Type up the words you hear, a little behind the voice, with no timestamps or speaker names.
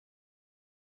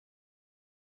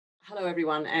Hello,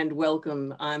 everyone, and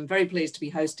welcome. I'm very pleased to be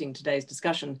hosting today's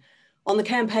discussion on the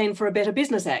Campaign for a Better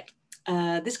Business Act.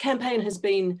 This campaign has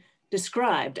been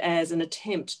described as an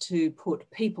attempt to put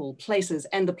people, places,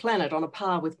 and the planet on a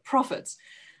par with profits.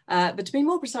 But to be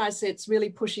more precise, it's really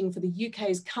pushing for the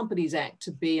UK's Companies Act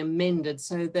to be amended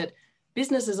so that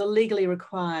businesses are legally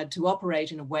required to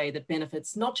operate in a way that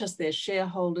benefits not just their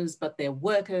shareholders, but their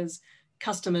workers,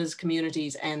 customers,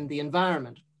 communities, and the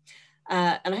environment.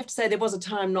 And I have to say, there was a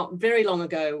time not very long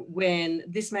ago when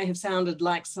this may have sounded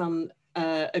like some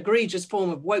egregious form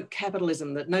of woke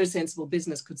capitalism that no sensible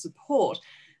business could support.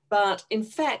 But in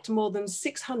fact, more than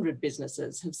 600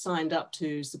 businesses have signed up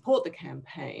to support the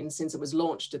campaign since it was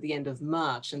launched at the end of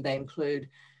March. And they include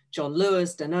John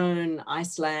Lewis, Danone,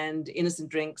 Iceland, Innocent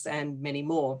Drinks, and many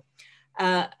more.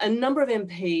 A number of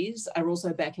MPs are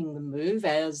also backing the move,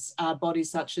 as are bodies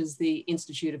such as the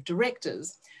Institute of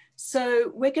Directors.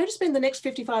 So we're going to spend the next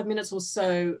 55 minutes or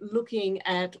so looking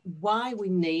at why we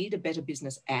need a Better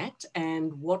Business Act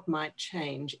and what might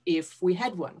change if we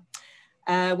had one.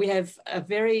 We have a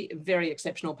very, very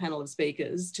exceptional panel of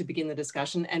speakers to begin the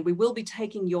discussion, and we will be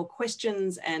taking your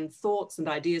questions and thoughts and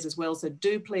ideas as well. So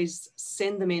do please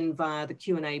send them in via the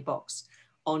Q&A box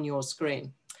on your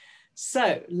screen.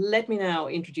 So let me now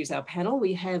introduce our panel.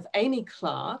 We have Amy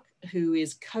Clarke, who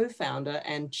is co-founder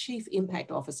and chief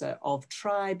impact officer of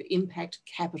Tribe Impact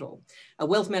Capital, a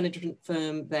wealth management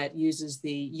firm that uses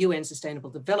the UN Sustainable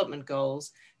Development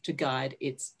Goals to guide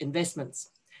its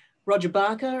investments. Roger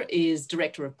Barker is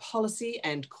Director of Policy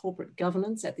and Corporate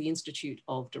Governance at the Institute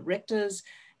of Directors,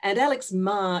 and Alex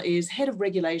Meagher is Head of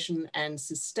Regulation and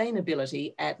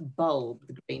Sustainability at Bulb,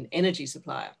 the green energy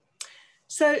supplier.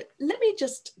 So let me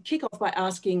just kick off by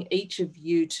asking each of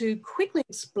you to quickly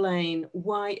explain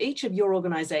why each of your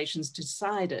organisations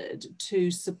decided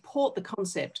to support the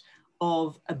concept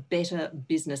of a Better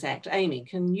Business Act. Amy,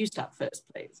 can you start first,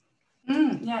 please?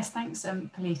 Yes, thanks,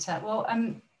 Pilita. Well,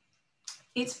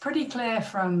 it's pretty clear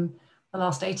from the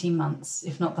last 18 months,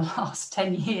 if not the last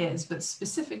 10 years, but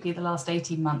specifically the last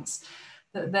 18 months,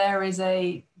 that there is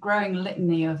a growing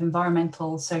litany of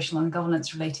environmental, social and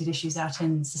governance related issues out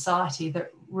in society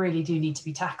that really do need to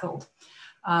be tackled.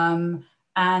 And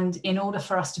in order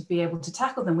for us to be able to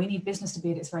tackle them, we need business to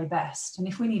be at its very best. And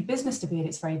if we need business to be at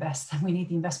its very best, then we need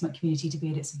the investment community to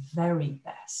be at its very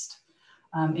best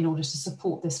in order to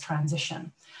support this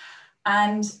transition.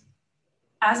 And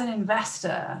as an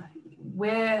investor,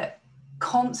 we're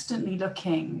constantly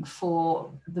looking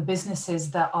for the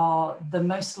businesses that are the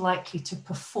most likely to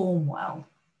perform well.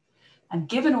 And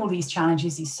given all these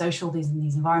challenges, these social, these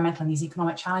environmental and these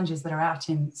economic challenges that are out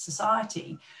in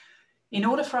society, in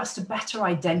order for us to better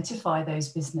identify those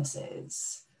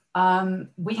businesses,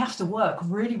 we have to work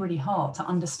really, really hard to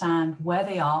understand where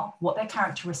they are, what their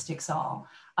characteristics are,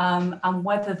 and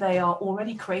whether they are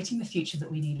already creating the future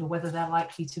that we need or whether they're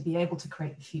likely to be able to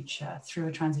create the future through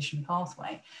a transition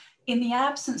pathway. In the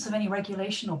absence of any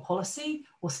regulation or policy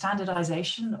or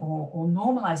standardization or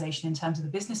normalization in terms of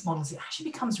the business models, it actually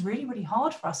becomes really, really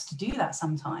hard for us to do that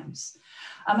sometimes.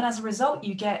 And as a result,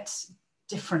 you get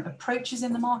different approaches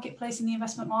in the marketplace, in the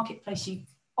investment marketplace. You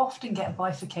often get a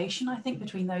bifurcation, I think,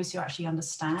 between those who actually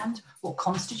understand what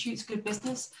constitutes good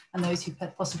business and those who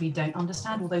possibly don't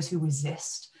understand or those who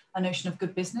resist a notion of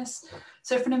good business.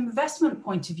 So from an investment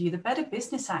point of view, the Better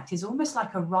Business Act is almost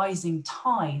like a rising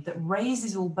tide that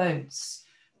raises all boats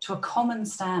to a common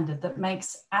standard that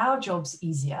makes our jobs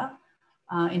easier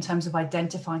in terms of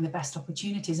identifying the best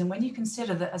opportunities. And when you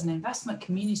consider that as an investment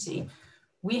community,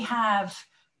 we have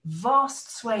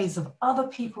vast swathes of other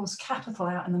people's capital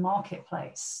out in the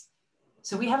marketplace.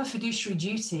 So we have a fiduciary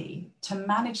duty to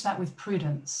manage that with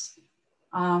prudence.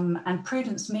 And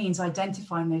prudence means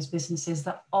identifying those businesses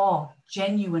that are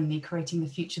genuinely creating the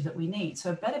future that we need. So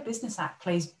a Better Business Act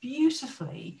plays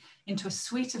beautifully into a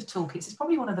suite of toolkits. It's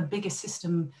probably one of the biggest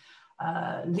system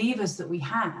levers that we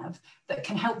have that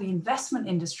can help the investment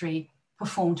industry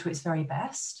perform to its very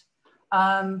best,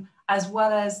 as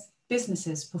well as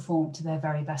businesses perform to their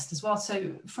very best as well.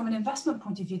 So from an investment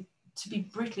point of view, to be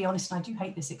brutally honest, and I do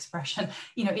hate this expression,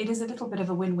 it is a little bit of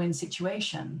a win-win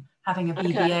situation having a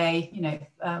BBA,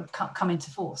 come into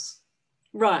force.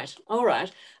 Right. All right.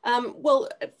 Well,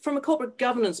 from a corporate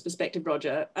governance perspective,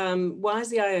 Roger, why has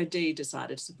the IOD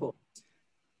decided to support?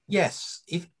 Yes.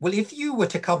 If you were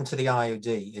to come to the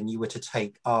IOD and you were to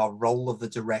take our role of the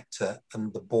director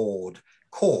and the board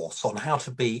course on how to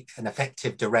be an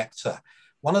effective director,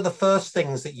 one of the first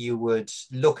things that you would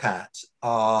look at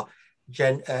are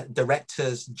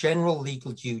directors' general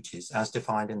legal duties as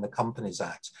defined in the Companies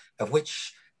Act, of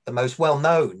which the most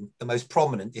well-known, the most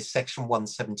prominent is Section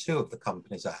 172 of the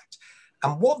Companies Act.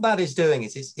 And what that is doing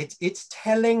is it's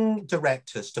telling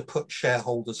directors to put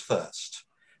shareholders first.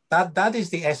 That is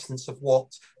the essence of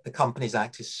what the Companies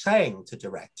Act is saying to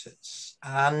directors.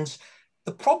 And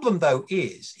the problem, though,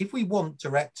 is if we want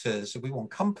directors, if we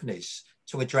want companies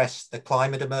to address the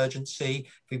climate emergency,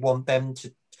 if we want them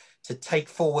to take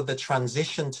forward the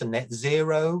transition to net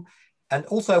zero, and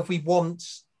also if we want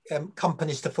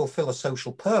companies to fulfill a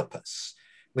social purpose,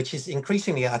 which is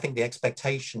increasingly, I think, the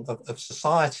expectation of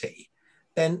society,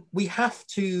 then we have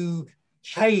to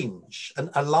change and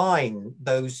align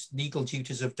those legal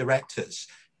duties of directors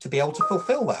to be able to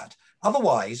fulfill that.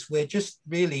 Otherwise, we're just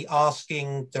really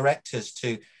asking directors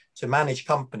to manage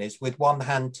companies with one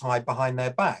hand tied behind their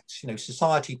backs. You know,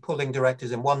 society pulling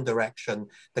directors in one direction,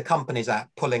 the Companies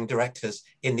Act pulling directors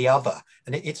in the other.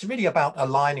 And it's really about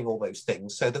aligning all those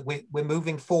things so that we're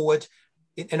moving forward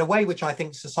in a way which I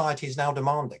think society is now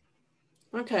demanding.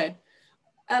 Okay.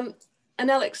 And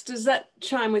Alex, does that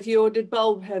chime with you, or did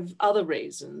Bulb have other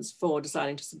reasons for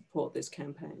deciding to support this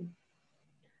campaign?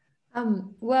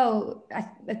 Well,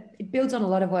 it builds on a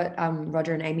lot of what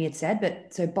Roger and Amy had said,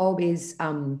 but so Bulb is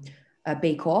a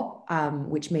B Corp,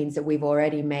 which means that we've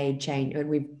already made change, and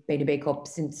we've been a B Corp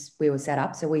since we were set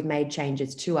up. So we've made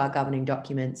changes to our governing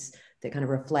documents that kind of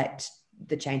reflect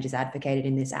the changes advocated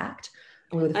in this act.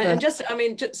 And just,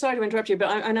 sorry to interrupt you, but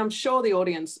I'm sure the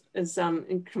audience is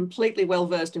completely well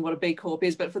versed in what a B Corp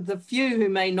is, but for the few who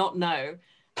may not know,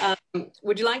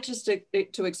 would you like just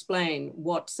to explain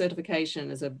what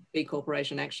certification as a B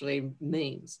Corporation actually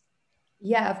means?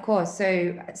 Yeah, of course.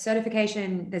 So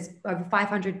certification, there's over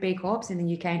 500 B Corps in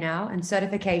the UK now, and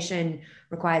certification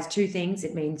requires two things.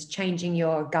 It means changing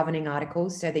your governing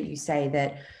articles so that you say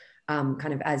that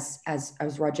kind of as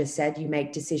Roger said, you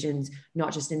make decisions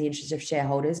not just in the interest of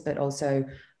shareholders, but also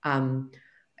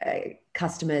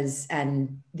customers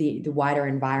and the wider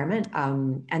environment.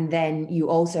 And then you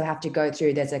also have to go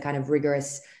through, there's a kind of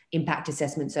rigorous impact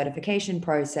assessment certification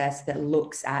process that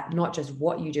looks at not just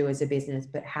what you do as a business,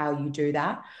 but how you do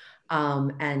that.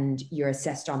 And you're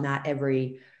assessed on that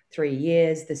every 3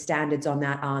 years. The standards on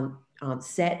that aren't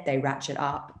set, they ratchet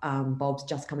up. Bulb's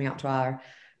just coming up to our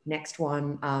next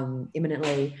one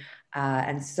imminently.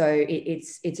 And so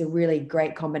it's a really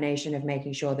great combination of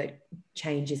making sure that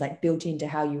change is like built into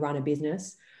how you run a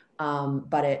business,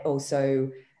 but it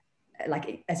also,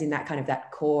 like, as in that kind of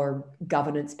that core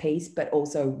governance piece, but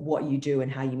also what you do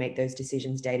and how you make those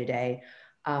decisions day to day.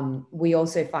 We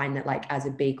also find that, like, as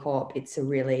a B Corp, it's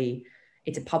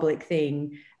a public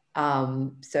thing.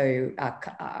 So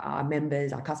our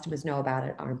members, our customers know about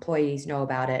it, our employees know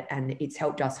about it, and it's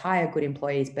helped us hire good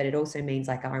employees, but it also means,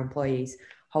 like, our employees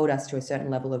hold us to a certain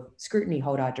level of scrutiny,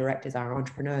 hold our directors, our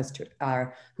entrepreneurs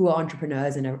who are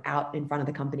entrepreneurs and are out in front of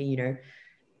the company, you know,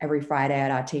 every Friday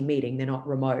at our team meeting. They're not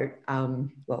remote.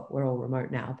 Well, we're all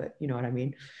remote now, but you know what I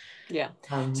mean? Yeah.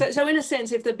 So in a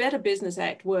sense, if the Better Business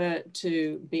Act were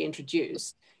to be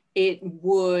introduced, it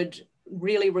would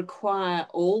really require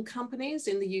all companies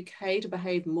in the UK to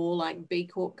behave more like B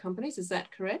Corp companies. Is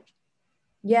that correct?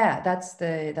 Yeah, that's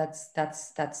the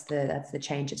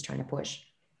change it's trying to push.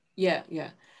 Yeah,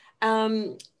 yeah.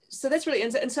 So that's really,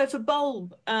 and so for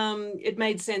Bulb, it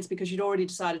made sense because you'd already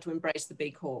decided to embrace the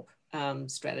B Corp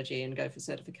strategy and go for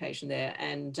certification there,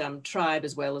 and Tribe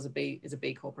as well as a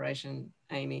B Corporation,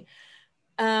 Amy.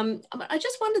 I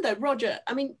just wonder though, Roger,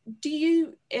 I mean, do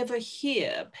you ever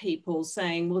hear people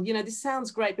saying, well, you know, this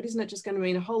sounds great, but isn't it just going to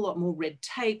mean a whole lot more red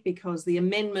tape, because the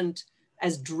amendment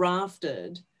as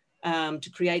drafted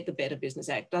to create the Better Business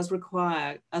Act does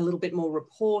require a little bit more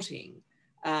reporting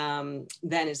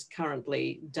than is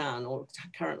currently done or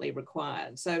currently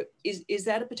required. So is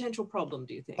that a potential problem,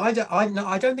 do you think?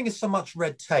 I don't think it's so much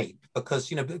red tape, because,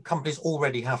 you know, companies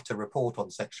already have to report on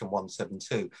Section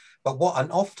 172. But what an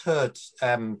oft-heard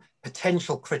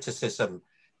potential criticism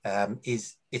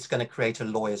is, it's going to create a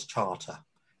lawyer's charter.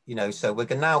 You know, so we're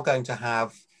now going to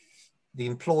have the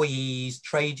employees,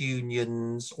 trade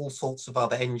unions, all sorts of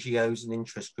other NGOs and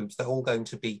interest groups, they're all going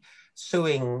to be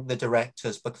suing the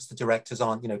directors because the directors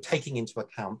aren't, you know, taking into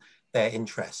account their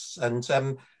interests. And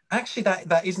actually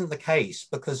that isn't the case,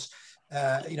 because,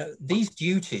 you know, these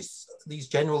duties, these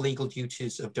general legal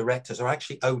duties of directors are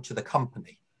actually owed to the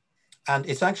company. And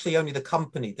it's actually only the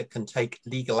company that can take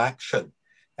legal action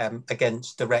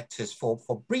against directors for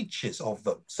breaches of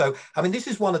them. So, I mean, this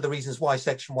is one of the reasons why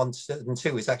Section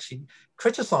 172 is actually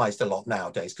criticised a lot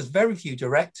nowadays, because very few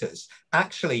directors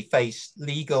actually face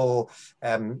legal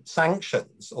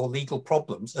sanctions or legal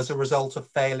problems as a result of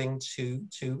failing to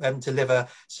deliver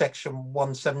Section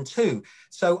 172.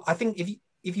 So I think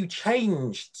if you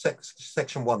change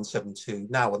Section 172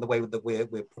 now in the way that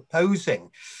we're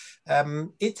proposing,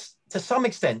 it's to some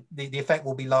extent, the effect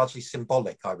will be largely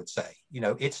symbolic, I would say. You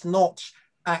know, it's not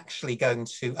actually going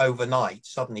to overnight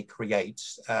suddenly create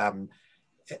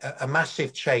a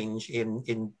massive change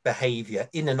in behavior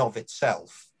in and of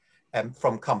itself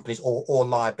from companies or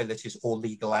liabilities or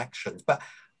legal actions. But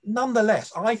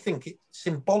nonetheless, I think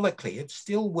symbolically, it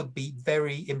still would be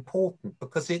very important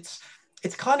because it's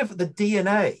kind of the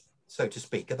DNA, so to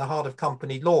speak, at the heart of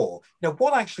company law. You know,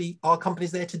 what actually are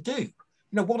companies there to do?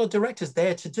 You know, what are directors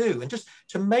there to do? And just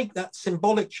to make that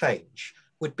symbolic change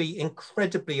would be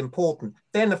incredibly important.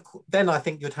 Then I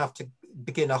think you'd have to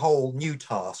begin a whole new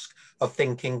task of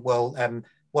thinking, well,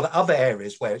 what are other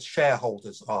areas where its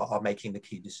shareholders are making the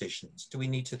key decisions? Do we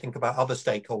need to think about other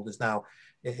stakeholders now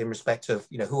in respect of,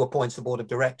 you know, who appoints the board of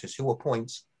directors, who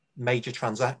appoints major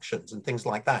transactions and things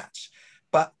like that?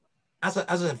 But as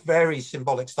a very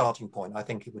symbolic starting point, I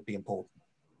think it would be important.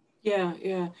 Yeah,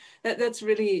 yeah, that's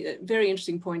really very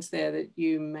interesting points there that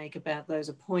you make about those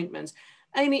appointments.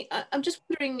 Amy, I'm just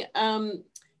wondering,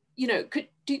 you know,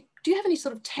 do you have any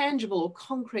sort of tangible or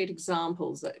concrete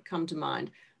examples that come to mind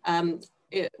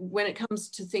when it comes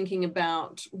to thinking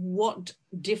about what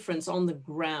difference on the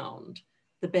ground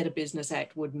the Better Business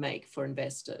Act would make for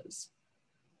investors?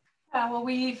 Well,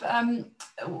 we've,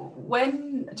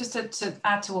 just to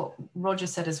add to what Roger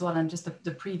said as well, and just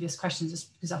the previous questions,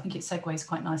 just because I think it segues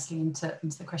quite nicely into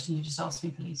the question you just asked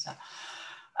me, Pilita.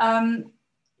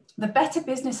 The Better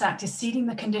Business Act is seeding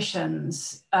the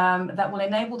conditions that will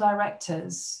enable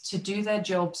directors to do their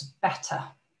jobs better,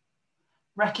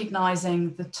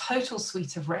 recognizing the total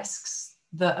suite of risks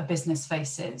that a business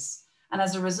faces, and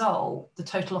as a result, the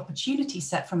total opportunity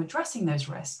set from addressing those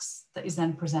risks that is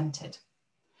then presented.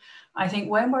 I think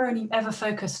when we're only ever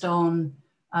focused on,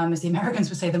 as the Americans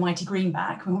would say, the mighty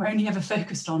greenback, when we're only ever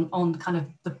focused on kind of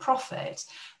the profit,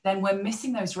 then we're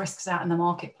missing those risks out in the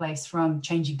marketplace, from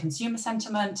changing consumer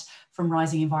sentiment, from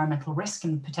rising environmental risk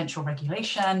and potential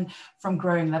regulation, from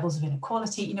growing levels of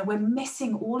inequality. You know, we're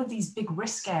missing all of these big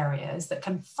risk areas that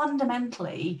can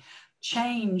fundamentally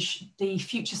change the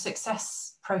future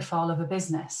success profile of a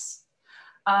business.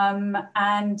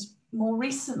 And more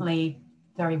recently,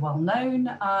 very well known.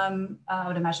 I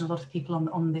would imagine a lot of people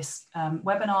on this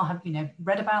webinar have, you know,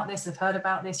 read about this, have heard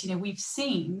about this. You know, we've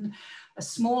seen a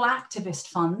small activist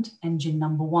fund, engine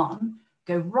number one,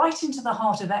 go right into the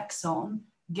heart of Exxon,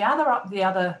 gather up the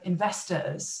other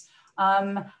investors,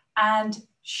 and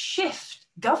shift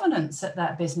governance at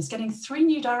that business, getting 3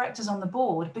 new directors on the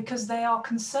board because they are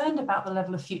concerned about the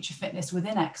level of future fitness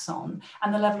within Exxon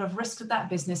and the level of risk that that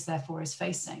business therefore is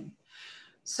facing.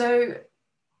 So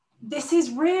this is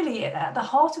really at the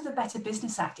heart of the Better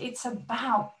Business Act. It's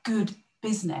about good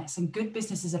business, and good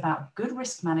business is about good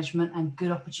risk management and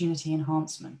good opportunity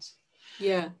enhancement.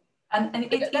 Yeah. And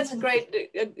that's a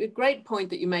great point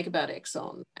that you make about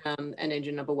Exxon and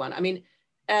engine number one. I mean,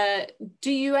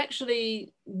 do you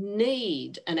actually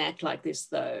need an act like this,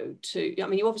 though? I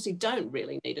mean, you obviously don't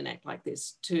really need an act like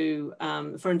this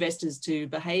for investors to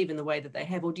behave in the way that they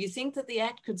have. Or do you think that the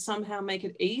act could somehow make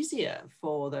it easier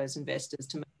for those investors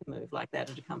to make a move like that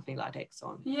at a company like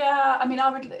Exxon? Yeah, I mean,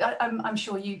 I'm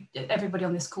sure everybody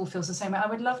on this call feels the same way. I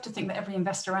would love to think that every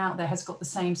investor out there has got the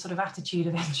same sort of attitude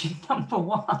of engine number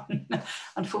one.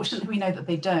 Unfortunately, we know that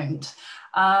they don't.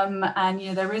 And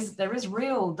you know, there is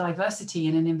real diversity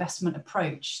in an investment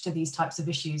approach to these types of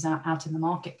issues out in the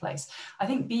marketplace. I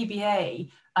think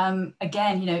BBA,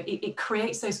 again, you know, it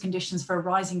creates those conditions for a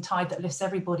rising tide that lifts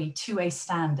everybody to a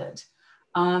standard.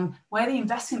 Where the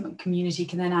investment community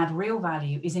can then add real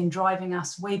value is in driving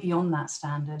us way beyond that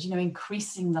standard, you know,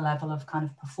 increasing the level of kind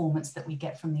of performance that we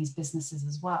get from these businesses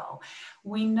as well.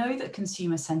 We know that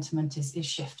consumer sentiment is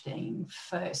shifting.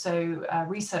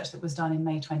 Research that was done in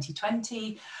May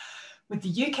 2020, with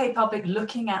the UK public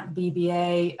looking at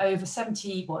BBA, over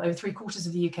 3/4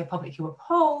 of the UK public who were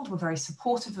polled were very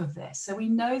supportive of this. So we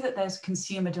know that there's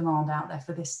consumer demand out there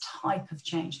for this type of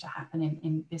change to happen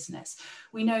in business.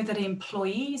 We know that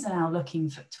employees are now looking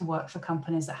to work for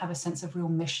companies that have a sense of real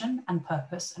mission and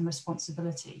purpose and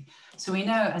responsibility. So we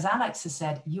know, as Alex has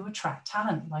said, you attract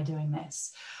talent by doing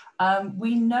this.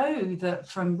 We know that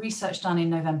from research done in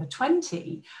November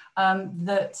 20,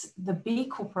 that the B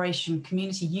Corporation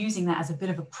community, using that as a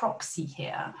bit of a proxy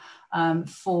here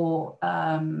for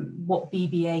what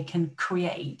BBA can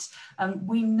create,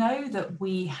 we know that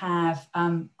we have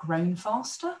grown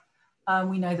faster.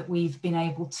 We know that we've been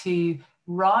able to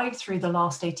ride through the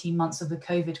last 18 months of the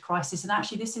COVID crisis. And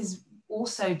actually, this is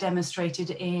also demonstrated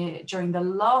during the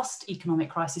last economic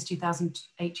crisis,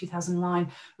 2008,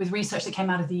 2009, with research that came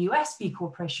out of the US B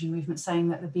Corporation movement, saying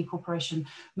that the B Corporation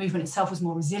movement itself was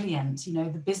more resilient. You know,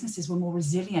 the businesses were more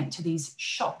resilient to these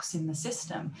shocks in the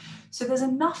system. So there's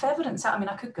enough evidence out, I mean,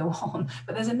 I could go on,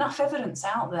 but there's enough evidence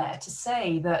out there to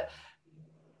say that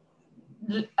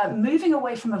moving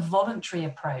away from a voluntary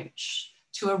approach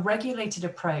to a regulated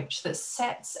approach that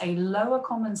sets a lower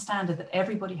common standard that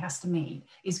everybody has to meet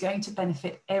is going to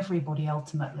benefit everybody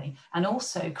ultimately, and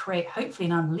also create, hopefully,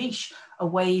 and unleash a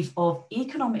wave of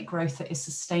economic growth that is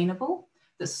sustainable,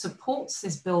 that supports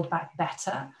this Build Back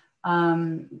Better,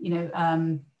 a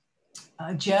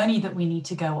journey that we need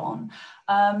to go on,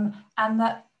 and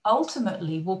that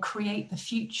ultimately will create the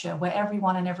future where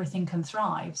everyone and everything can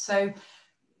thrive. So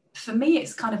for me,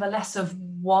 it's kind of a less of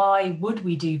why would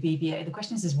we do BBA? The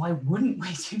question is why wouldn't we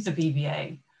do the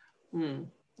BBA?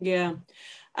 Yeah.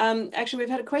 Actually, we've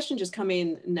had a question just come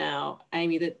in now,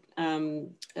 Amy, that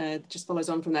just follows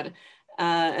on from that.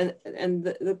 And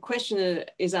the questioner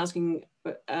is asking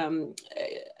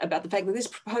about the fact that this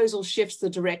proposal shifts the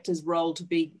director's role to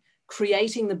be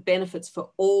creating the benefits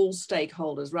for all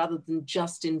stakeholders rather than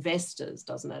just investors,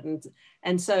 doesn't it?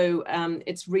 And so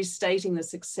it's restating the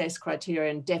success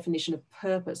criteria and definition of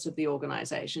purpose of the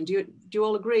organisation. Do you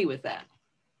all agree with that?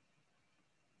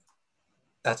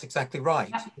 That's exactly right.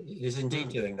 It is indeed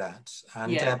doing that.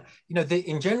 And, you know,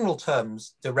 in general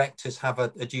terms, directors have a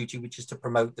duty which is to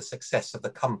promote the success of the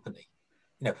company.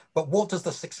 You know, but what does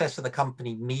the success of the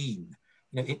company mean?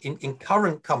 You know, in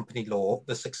current company law,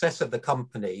 the success of the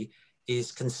company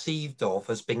is conceived of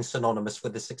as being synonymous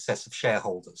with the success of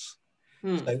shareholders.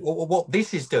 So what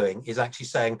this is doing is actually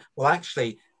saying, well,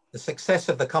 actually, the success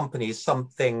of the company is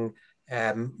something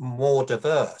more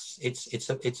diverse.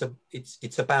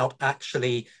 It's about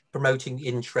actually promoting the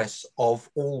interests of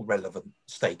all relevant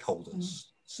stakeholders.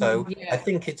 So I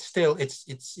think it's still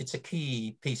it's a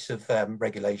key piece of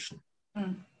regulation.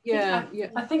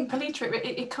 I think, Pilita,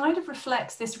 it kind of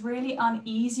reflects this really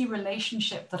uneasy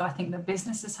relationship that I think that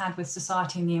business has had with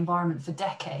society and the environment for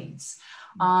decades.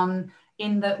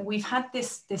 In that we've had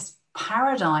this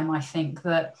paradigm, I think,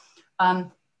 that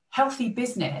healthy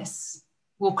business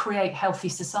will create healthy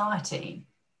society.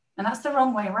 And that's the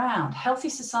wrong way around. Healthy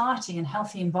society and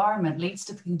healthy environment leads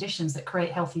to the conditions that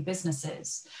create healthy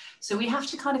businesses. So we have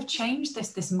to kind of change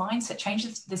this mindset,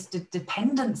 change this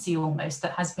dependency almost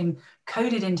that has been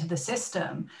coded into the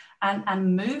system,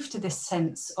 and move to this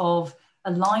sense of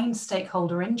aligned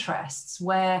stakeholder interests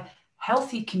where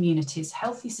healthy communities,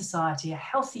 healthy society, a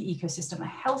healthy ecosystem, a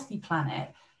healthy planet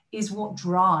is what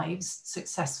drives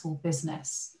successful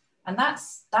business. And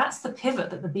that's the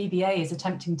pivot that the BBA is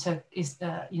attempting to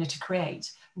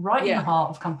create right in the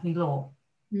heart of company law.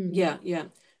 Yeah.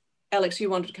 Alex, you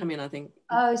wanted to come in, I think.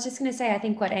 I was just going to say, I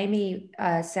think what Amy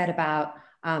said about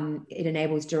it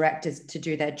enables directors to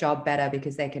do their job better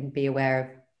because they can be aware of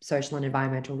social and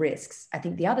environmental risks. I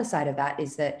think the other side of that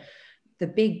is that the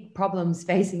big problems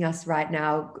facing us right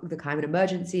now, the climate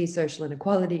emergency, social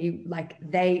inequality,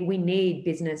 we need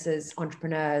businesses,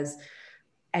 entrepreneurs,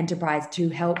 enterprise to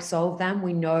help solve them.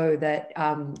 We know that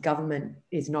government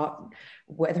is not,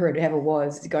 whether it ever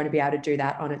was, going to be able to do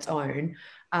that on its own.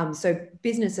 So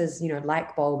businesses,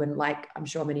 like Bulb and like I'm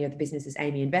sure many of the businesses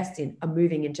Amy invests in are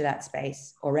moving into that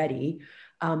space already.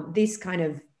 This kind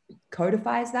of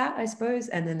codifies that, I suppose,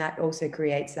 and then that also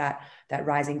creates that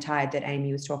rising tide that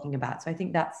Amy was talking about. So I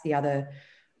think that's the other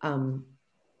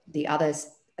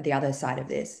side of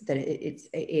this, that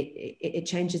it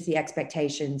changes the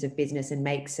expectations of business and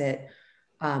makes it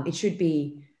this should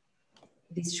be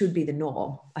the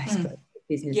norm, I suppose.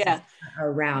 Businesses are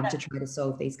around to try to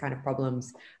solve these kind of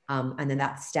problems, and then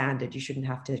that's standard. You shouldn't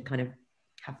have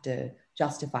to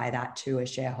justify that to a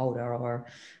shareholder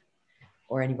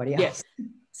or anybody else.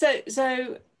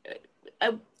 So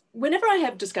whenever I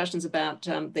have discussions about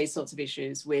these sorts of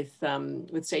issues with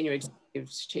senior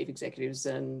executives, chief executives,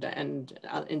 and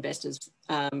investors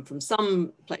from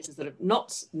some places that have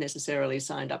not necessarily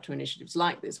signed up to initiatives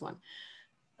like this one,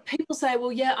 people say,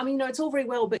 well, yeah, I mean, it's all very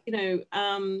well, but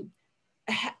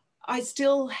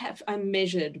I'm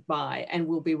measured by and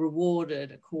will be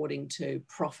rewarded according to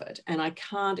profit, and I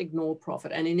can't ignore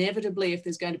profit. And inevitably, if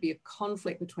there's going to be a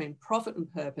conflict between profit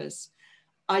and purpose,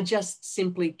 I just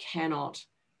simply cannot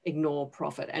ignore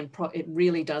profit, and it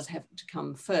really does have to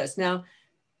come first. Now,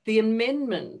 the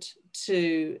amendment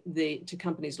to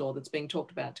companies law that's being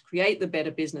talked about to create the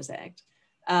Better Business Act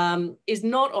is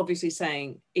not obviously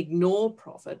saying ignore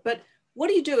profit, but what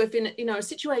do you do if in a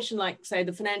situation like, say,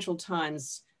 the Financial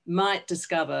Times might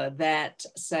discover that,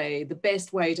 say, the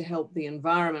best way to help the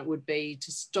environment would be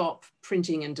to stop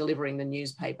printing and delivering the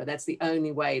newspaper. That's the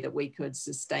only way that we could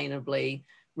sustainably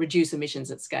reduce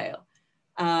emissions at scale.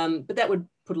 But that would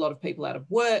put a lot of people out of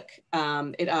work.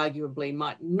 It arguably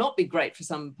might not be great for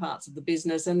some parts of the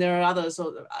business, and there are others,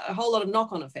 or a whole lot of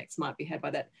knock-on effects might be had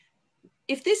by that.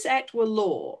 If this act were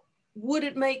law, would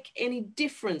it make any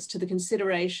difference to the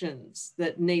considerations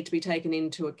that need to be taken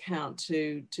into account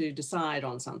to decide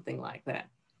on something like that?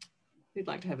 Who'd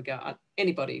like to have a go?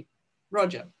 Anybody?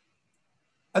 Roger.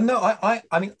 No,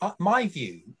 I mean, my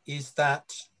view is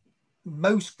that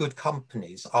most good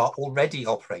companies are already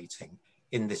operating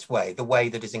in this way, the way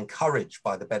that is encouraged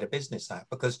by the Better Business Act,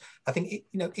 because I think,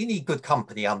 any good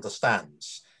company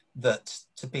understands that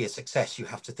to be a success, you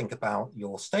have to think about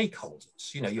your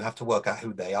stakeholders. You have to work out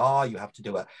who they are. You have to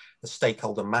do a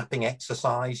stakeholder mapping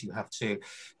exercise. You have to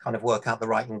kind of work out the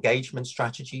right engagement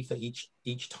strategy for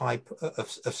each type of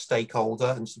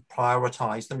stakeholder and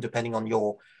prioritize them depending on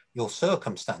your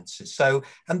circumstances. So,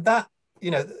 and that,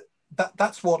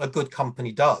 that's what a good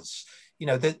company does.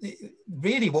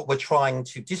 Really what we're trying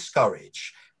to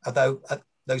discourage are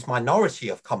those minority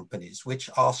of companies which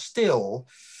are still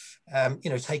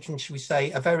taking, should we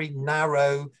say, a very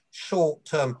narrow,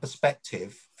 short-term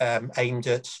perspective aimed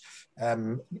at,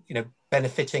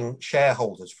 benefiting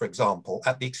shareholders, for example,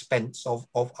 at the expense of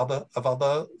other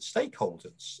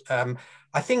stakeholders.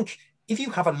 I think if you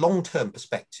have a long-term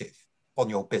perspective on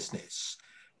your business,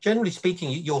 generally speaking,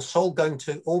 you're going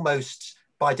to almost,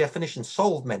 by definition,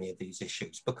 solve many of these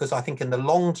issues, because I think in the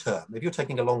long term, if you're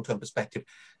taking a long-term perspective,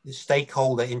 the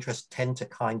stakeholder interests tend to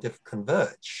kind of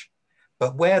converge.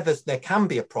 But where there can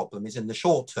be a problem is in the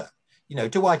short term.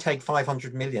 Do I take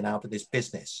 500 million out of this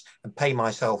business and pay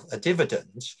myself a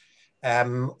dividend?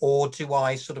 Or do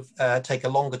I sort of take a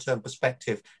longer term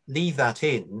perspective, leave that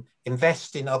in,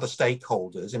 invest in other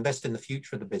stakeholders, invest in the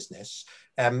future of the business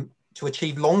to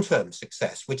achieve long-term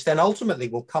success, which then ultimately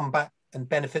will come back and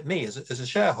benefit me as a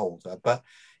shareholder. But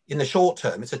in the short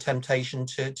term, it's a temptation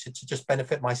to just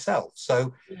benefit myself.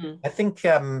 So I think,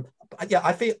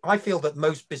 I feel that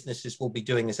most businesses will be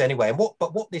doing this anyway.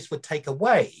 But what this would take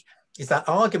away is that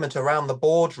argument around the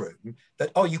boardroom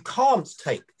that, you can't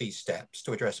take these steps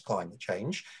to address climate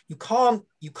change. You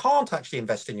can't actually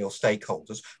invest in your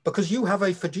stakeholders because you have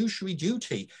a fiduciary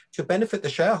duty to benefit the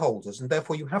shareholders, and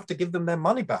therefore you have to give them their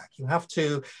money back. You have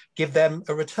to give them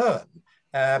a return.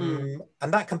 And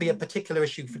that can be a particular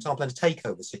issue, for example, in a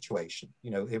takeover situation.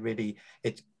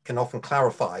 It can often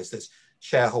clarifies this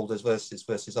shareholders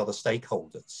versus other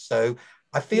stakeholders. So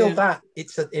I feel that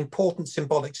it's an important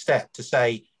symbolic step to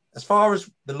say, as far as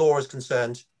the law is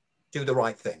concerned, do the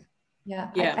right thing. I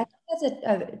think that's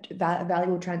a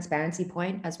valuable transparency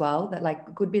point as well, that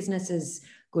like good businesses,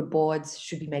 good boards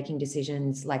should be making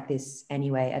decisions like this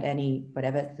anyway at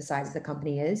whatever the size of the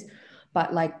company is.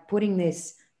 But like putting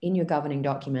this in your governing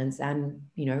documents and,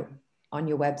 on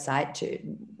your website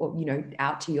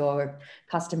out to your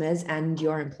customers and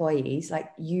your employees,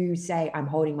 like you say, I'm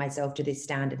holding myself to this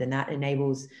standard, and that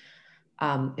enables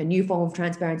a new form of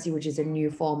transparency, which is a new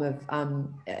form of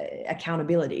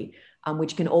accountability,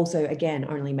 which can also, again,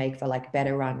 only make for like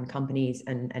better run companies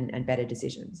and better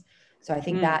decisions. So I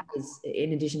think that is,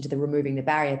 in addition to the removing the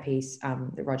barrier piece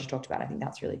that Roger talked about, I think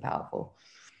that's really powerful.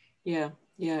 Yeah.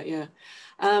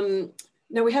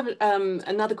 Now we have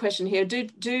another question here.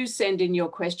 Do send in your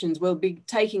questions. We'll be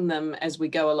taking them as we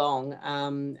go along,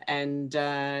 and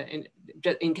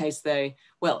in case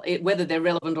whether they're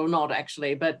relevant or not,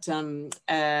 actually. But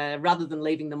rather than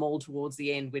leaving them all towards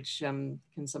the end, which can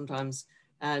sometimes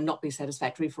not be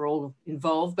satisfactory for all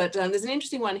involved. But there's an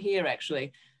interesting one here,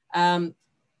 actually.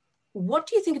 What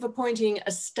do you think of appointing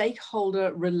a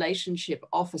stakeholder relationship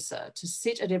officer to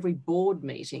sit at every board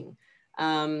meeting?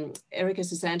 Erica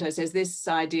Susanto says this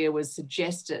idea was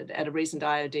suggested at a recent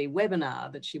IOD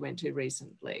webinar that she went to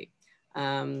recently.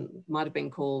 Might have been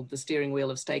called the steering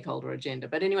wheel of stakeholder agenda.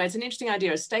 But anyway, it's an interesting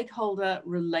idea, a stakeholder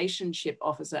relationship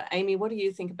officer. Amy, what do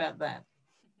you think about that?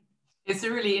 It's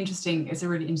a really interesting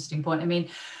point. I mean,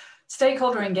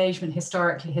 stakeholder engagement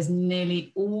historically has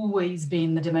nearly always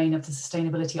been the domain of the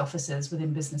sustainability officers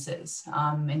within businesses,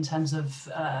 in terms of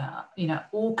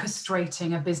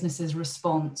orchestrating a business's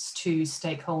response to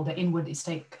inward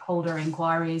stakeholder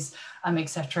inquiries,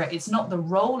 etc. It's not the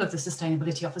role of the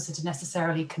sustainability officer to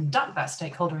necessarily conduct that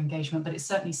stakeholder engagement, but it's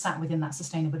certainly sat within that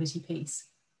sustainability piece.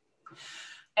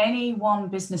 Any one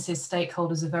business's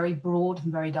stakeholders are very broad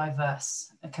and very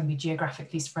diverse. It can be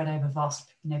geographically spread over vast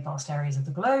areas of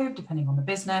the globe, depending on the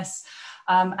business,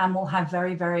 and will have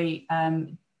very, very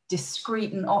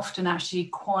discrete and often actually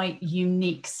quite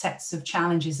unique sets of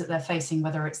challenges that they're facing,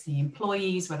 whether it's the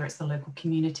employees, whether it's the local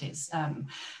communities,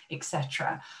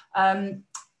 etc.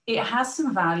 It has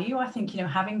some value, I think,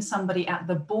 having somebody at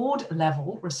the board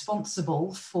level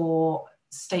responsible for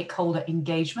stakeholder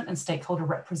engagement and stakeholder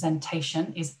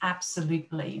representation is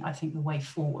absolutely, I think, the way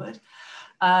forward.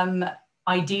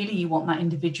 Ideally, you want that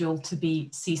individual to be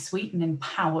C-suite and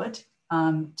empowered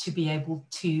to be able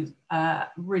to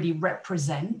really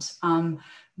represent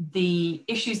the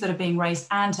issues that are being raised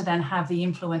and to then have the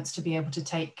influence to be able to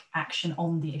take action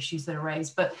on the issues that are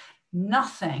raised. But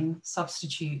nothing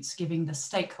substitutes giving the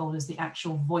stakeholders the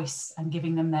actual voice and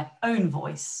giving them their own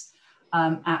voice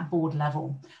at board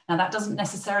level. Now, that doesn't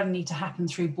necessarily need to happen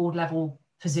through board level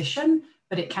position,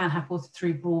 but it can happen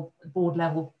through board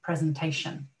level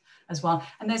presentation as well.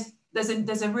 And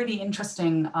there's a really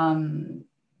interesting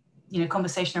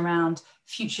conversation around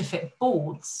future fit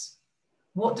boards.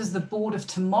 What does the board of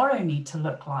tomorrow need to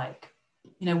look like?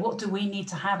 What do we need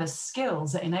to have as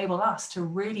skills that enable us to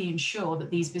really ensure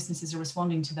that these businesses are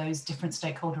responding to those different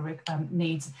stakeholder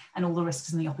needs and all the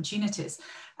risks and the opportunities?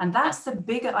 And that's the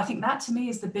bigger, I think that to me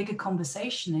is the bigger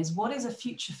conversation, is what is a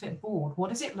future fit board? What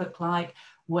does it look like?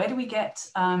 Where do we get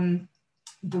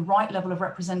the right level of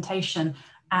representation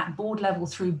at board level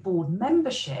through board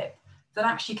membership that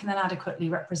actually can then adequately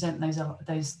represent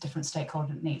those different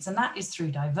stakeholder needs? And that is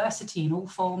through diversity in all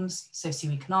forms,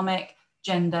 socioeconomic,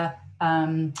 gender,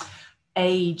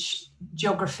 age,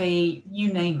 geography,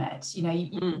 you name it.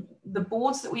 The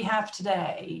boards that we have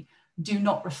today do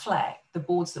not reflect the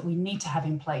boards that we need to have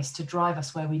in place to drive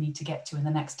us where we need to get to in the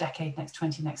next decade, next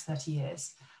 20, next 30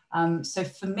 years. So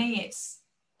for me,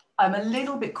 I'm a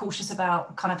little bit cautious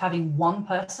about kind of having one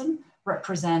person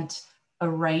represent a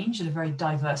very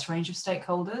diverse range of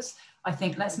stakeholders. I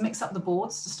think let's mix up the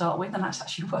boards to start with, and let's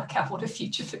actually work out what a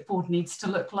future fit board needs to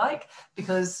look like,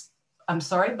 because I'm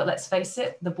sorry, but let's face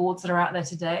it, the boards that are out there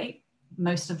today,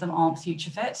 most of them aren't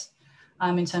future fit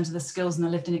in terms of the skills and the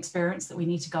lived in experience that we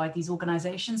need to guide these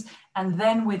organizations. And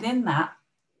then within that,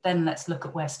 then let's look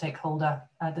at where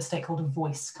the stakeholder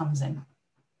voice comes in.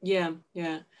 Yeah.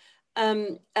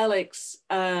 Alex,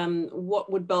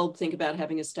 what would Bulb think about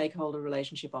having a stakeholder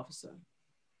relationship officer?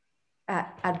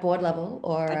 At board level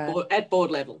or? At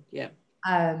board level, yeah.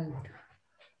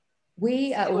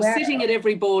 We're sitting at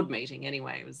every board meeting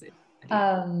anyway, was it?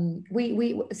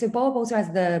 So Bulb also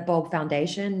has the Bulb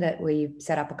Foundation that we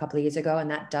set up a couple of years ago, and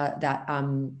that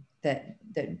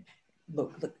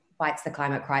fights the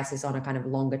climate crisis on a kind of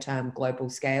longer term global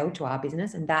scale to our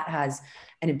business, and that has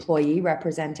an employee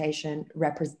representation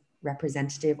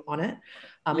representative on it.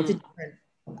 It's a different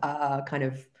kind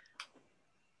of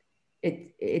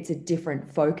it's a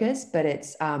different focus, but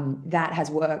it's that has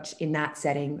worked in that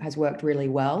setting, has worked really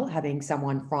well, having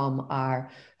someone from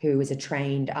who is a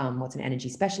trained an energy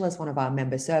specialist, one of our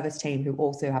member service team, who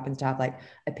also happens to have like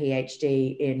a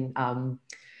PhD in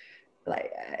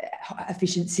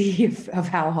efficiency of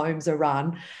how homes are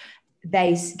run.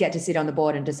 They get to sit on the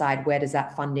board and decide where does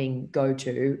that funding go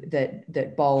to,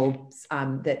 that Bulbs,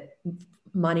 that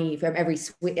money from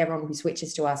everyone who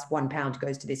switches to us, £1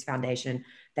 goes to this foundation.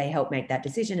 They help make that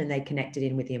decision and they connect it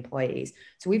in with the employees.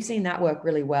 So we've seen that work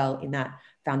really well in that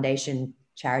foundation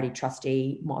charity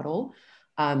trustee model.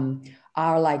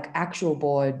 Our actual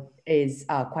board is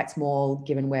quite small,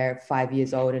 given we're 5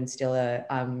 years old and still a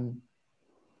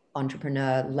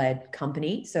entrepreneur-led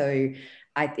company. So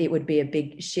it would be a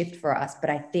big shift for us. But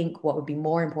I think what would be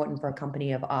more important for a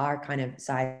company of our kind of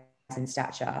size and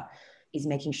stature is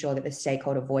making sure that the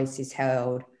stakeholder voice is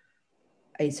heard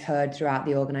throughout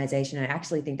the organization. And I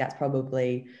actually think that's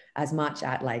probably as much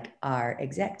at our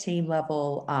exec team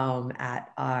level, at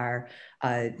our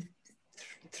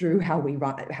through how we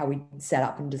set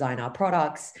up and design our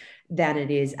products, than it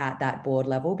is at that board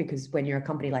level. Because when you're a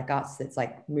company like us that's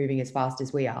moving as fast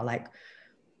as we are,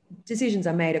 decisions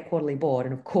are made at quarterly board,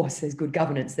 and of course there's good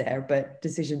governance there, but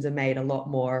decisions are made a lot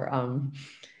more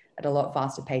at a lot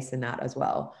faster pace than that as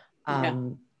well.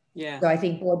 So I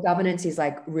think board governance is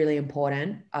really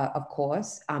important, of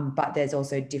course, but there's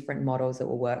also different models that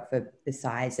will work for the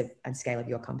size and scale of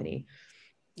your company.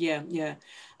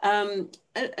 And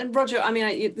Roger, I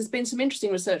mean, there's been some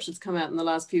interesting research that's come out in the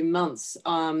last few months,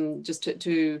 just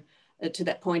to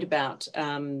that point about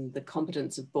the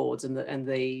competence of boards and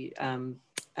the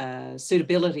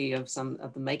suitability of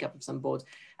the makeup of some boards,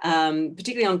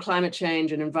 particularly on climate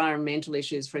change and environmental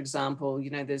issues. For example,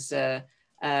 there's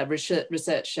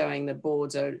research showing that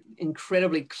boards are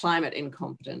incredibly climate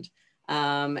incompetent.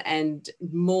 and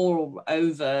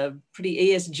moreover, pretty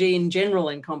ESG in general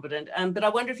incompetent. But I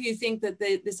wonder if you think that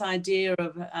this idea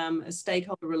of a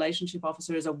stakeholder relationship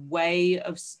officer is a way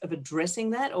of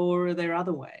addressing that, or are there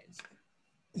other ways?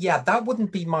 Yeah, that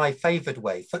wouldn't be my favored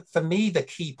way. For me, the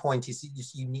key point is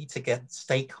you need to get the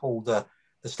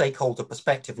stakeholder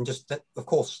perspective. And just that, of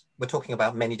course, we're talking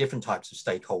about many different types of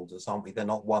stakeholders, aren't we? They're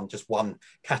not just one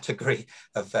category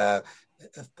of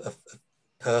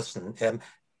person.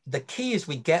 The key is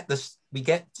we get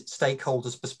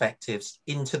stakeholders' perspectives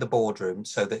into the boardroom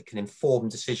so that it can inform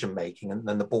decision making, and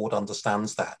then the board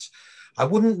understands that. I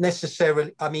wouldn't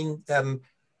necessarily,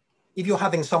 if you're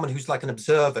having someone who's like an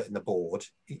observer in the board,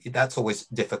 that's always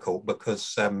difficult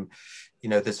because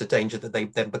there's a danger that they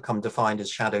then become defined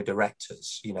as shadow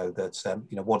directors.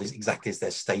 What exactly is their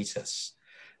status?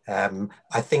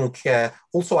 I think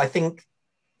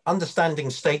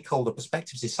understanding stakeholder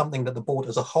perspectives is something that the board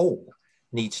as a whole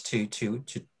needs to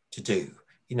do.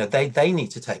 They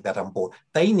need to take that on board.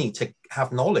 They need to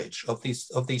have knowledge of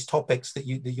these topics that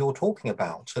you're talking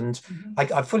about. And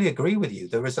I fully agree with you.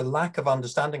 There is a lack of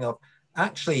understanding of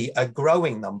actually a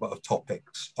growing number of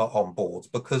topics on boards,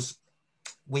 because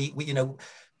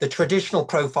the traditional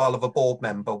profile of a board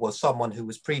member was someone who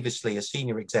was previously a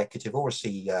senior executive or a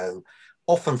CEO,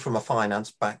 often from a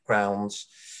finance background,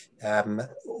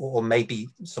 or maybe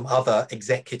some other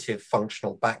executive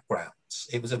functional backgrounds.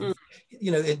 It was the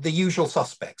usual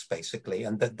suspects, basically,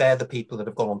 and that they're the people that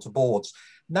have gone onto boards.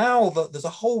 Now there's a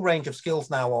whole range of skills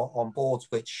now on boards,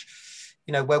 which,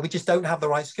 where we just don't have the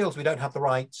right skills. We don't have the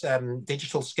right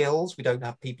digital skills. We don't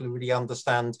have people who really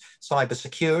understand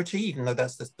cybersecurity, even though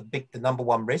that's the number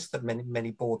one risk that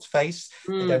many boards face.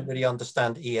 They don't really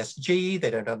understand ESG.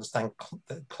 They don't understand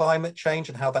climate change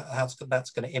and how that's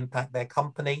going to impact their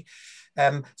company.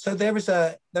 So there's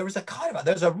a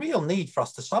real need for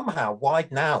us to somehow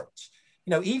widen out,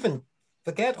 even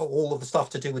forget all of the stuff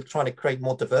to do with trying to create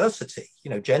more diversity,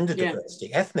 gender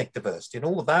diversity, ethnic diversity, and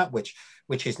all of that which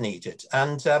is needed.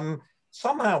 And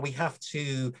somehow we have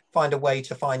to find a way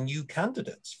to find new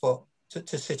candidates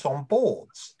to sit on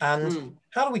boards. And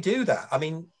how do we do that? I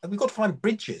mean, we've got to find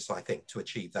bridges, I think, to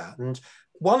achieve that. And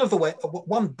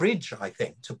one bridge, I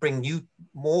think, to bring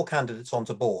more candidates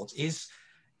onto boards is,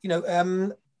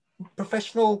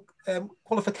 professional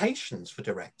qualifications for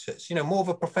directors, more of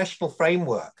a professional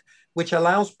framework, which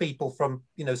allows people from,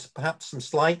 perhaps some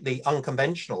slightly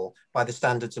unconventional by the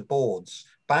standards of boards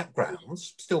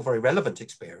backgrounds, still very relevant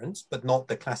experience, but not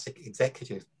the classic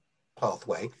executive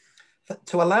pathway,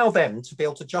 to allow them to be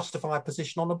able to justify a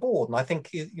position on a board. And I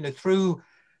think, through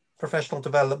professional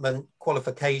development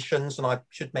qualifications, and I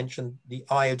should mention the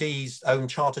IOD's own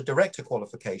chartered director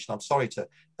qualification. I'm sorry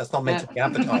that's not meant to be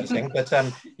advertising, but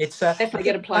it's definitely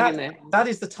get a plug in there. That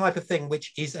is the type of thing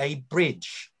which is a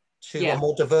bridge to a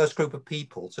more diverse group of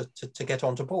people to get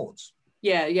onto boards.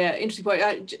 Yeah, interesting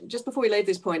point. Just before we leave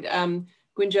this point,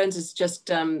 Gwyn Jones has just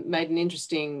made an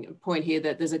interesting point here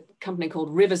that there's a company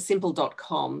called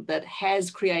riversimple.com that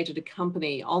has created a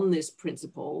company on this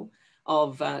principle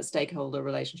of stakeholder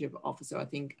relationship officer, I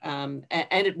think, and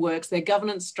it works. Their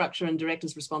governance structure and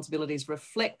directors' responsibilities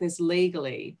reflect this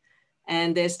legally,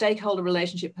 and their stakeholder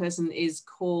relationship person is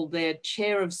called their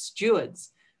chair of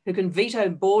stewards, who can veto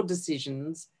board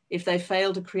decisions if they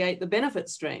fail to create the benefit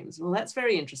streams. Well, that's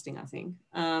very interesting, I think.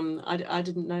 I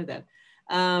didn't know that.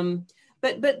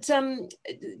 But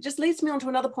just leads me on to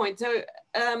another point. So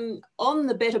on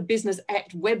the Better Business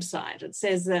Act website, it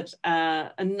says that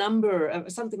a number of,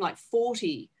 something like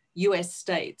 40 US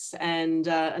states and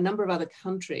a number of other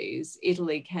countries,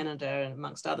 Italy, Canada, and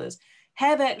amongst others,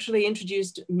 have actually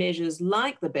introduced measures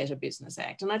like the Better Business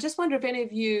Act. And I just wonder if any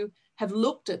of you have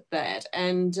looked at that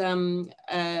and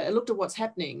looked at what's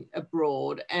happening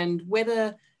abroad, and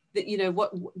whether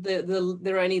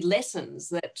there are any lessons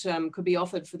that could be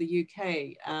offered for the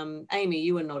UK. Amy,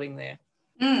 you were nodding there.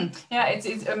 Yeah,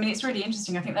 it's really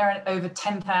interesting. I think there are over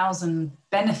 10,000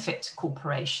 benefit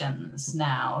corporations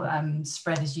now,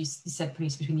 spread, as you said,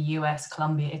 police between the US,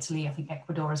 Colombia, Italy, I think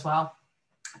Ecuador as well.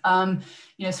 So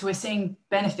we're seeing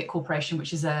benefit corporation,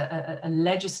 which is a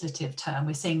legislative term.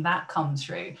 We're seeing that come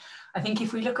through. I think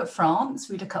if we look at France,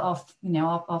 we look at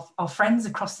our friends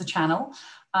across the channel,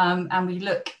 and we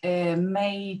look,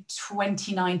 May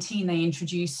 2019, they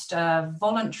introduced a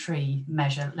voluntary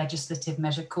measure, legislative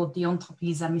measure called the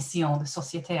Entreprise à Mission, the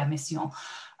Société à Mission,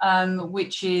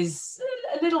 which is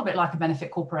a little bit like a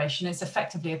benefit corporation. It's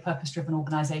effectively a purpose-driven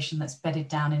organization that's bedded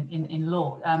down in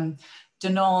law.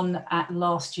 Danone at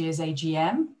last year's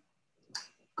AGM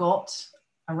got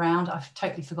around, I've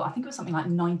totally forgot, I think it was something like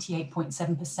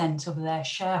 98.7% of their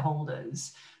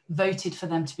shareholders voted for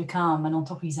them to become an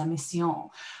entreprise à mission.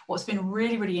 What's been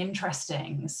really, really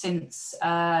interesting since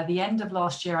the end of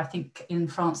last year, I think in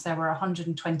France there were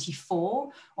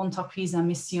 124 entreprises à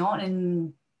mission.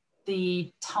 In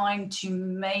the time to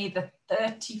May the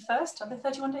 31st, are there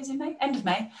 31 days in May? End of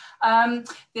May.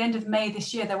 The end of May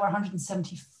this year, there were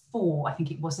 174, I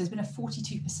think it was. There's been a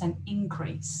 42%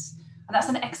 increase. And that's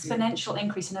an exponential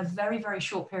increase in a very, very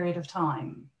short period of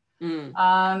time.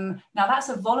 Now that's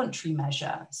a voluntary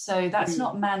measure. So that's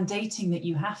not mandating that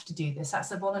you have to do this.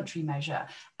 That's a voluntary measure.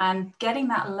 And getting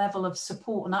that level of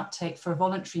support and uptake for a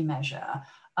voluntary measure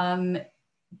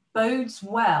bodes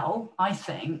well, I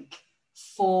think,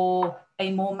 for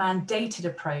a more mandated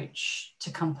approach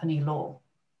to company law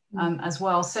as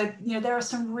well. So, there are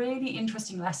some really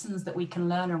interesting lessons that we can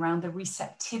learn around the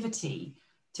receptivity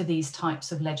to these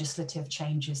types of legislative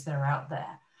changes that are out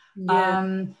there.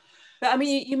 Yeah. But I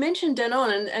mean, you mentioned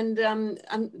Danone,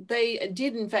 and they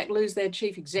did in fact lose their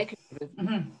chief executive,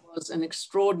 who was an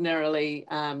extraordinarily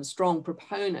strong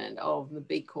proponent of the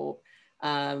B Corp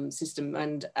system.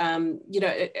 And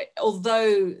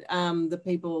although the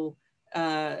people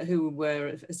who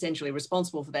were essentially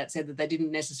responsible for that said that they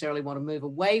didn't necessarily want to move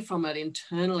away from it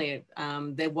internally,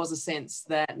 there was a sense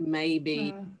that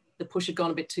maybe the push had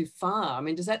gone a bit too far. I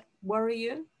mean, does that worry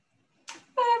you?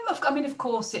 I mean, of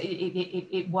course,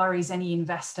 it worries any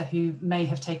investor who may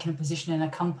have taken a position in a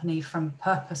company from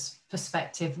purpose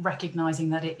perspective, recognizing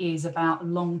that it is about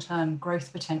long-term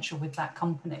growth potential with that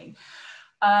company.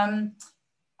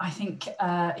 I think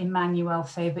Emmanuel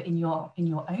Faber, in your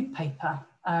own paper,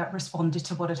 responded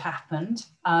to what had happened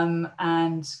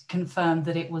and confirmed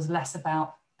that it was less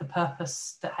about the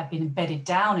purpose that had been embedded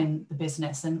down in the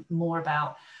business and more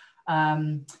about,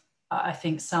 I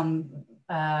think, some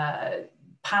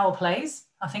power plays.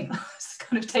 I think that's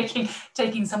kind of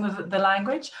taking some of the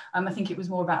language. I think it was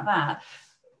more about that.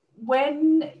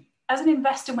 As an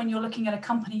investor, when you're looking at a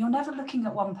company, you're never looking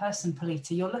at one person,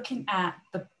 Pilita. You're looking at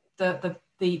the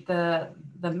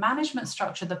management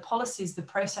structure, the policies, the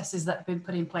processes that have been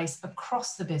put in place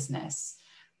across the business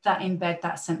that embed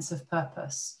that sense of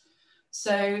purpose.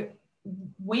 So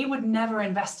we would never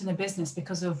invest in a business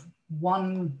because of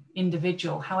one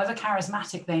individual, however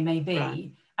charismatic they may be,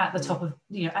 right, at the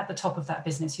top of that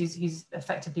business, who's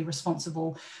effectively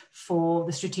responsible for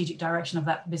the strategic direction of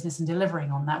that business and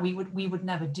delivering on that. We would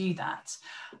never do that.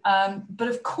 But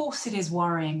of course it is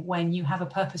worrying when you have a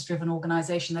purpose-driven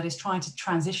organization that is trying to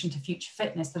transition to future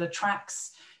fitness that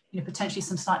attracts, potentially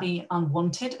some slightly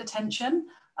unwanted attention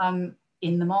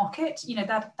in the market.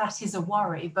 That is a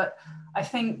worry. But I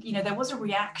think there was a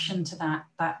reaction to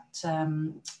that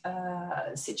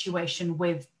situation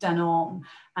with Danone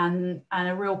and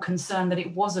a real concern that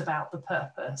it was about the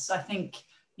purpose. I think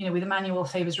with Emmanuel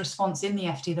Faber's response in the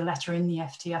FT, the letter in the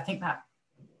FT, I think that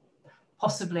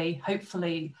possibly,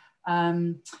 hopefully,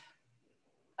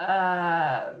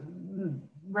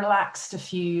 relaxed a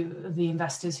few of the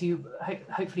investors who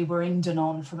hopefully were in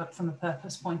Danone from a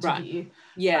purpose point of view.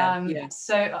 Yeah.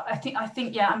 So I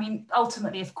think, yeah, I mean,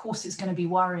 ultimately, of course, it's going to be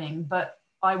worrying, but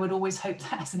I would always hope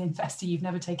that as an investor, you've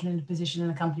never taken a position in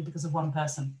a company because of one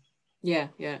person. Yeah.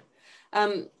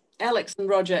 Alex and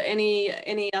Roger,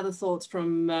 any other thoughts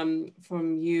from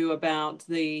you about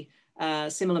the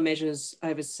similar measures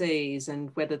overseas and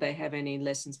whether they have any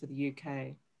lessons for the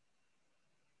UK?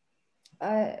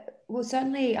 Well,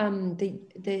 certainly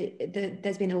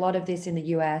there's been a lot of this in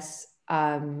the US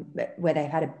where they've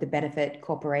had the benefit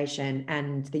corporation,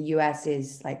 and the US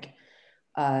is like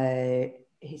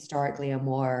historically a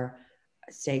more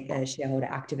shareholder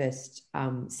activist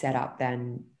setup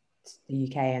than the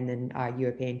UK and then our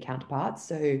European counterparts.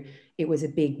 So it was a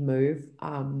big move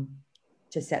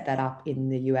to set that up in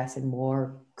the US and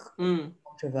more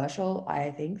controversial,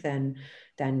 I think, than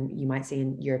you might see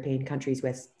in European countries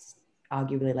where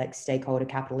arguably like stakeholder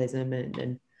capitalism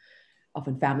and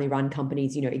often family-run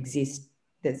companies, exist.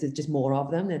 There's just more of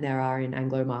them than there are in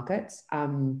Anglo markets.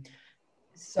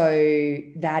 So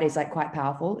that is like quite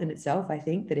powerful in itself. I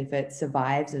think that if it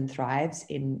survives and thrives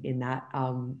in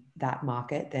that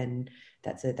market, then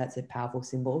that's a powerful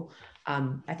symbol.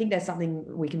 I think there's something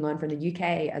we can learn from the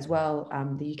UK as well.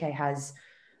 The UK has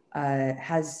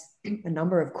a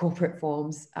number of corporate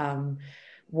forms.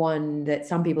 One that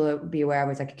some people will be aware of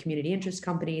was like a community interest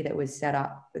company that was set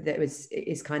up that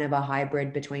is kind of a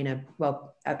hybrid between a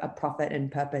profit and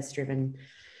purpose-driven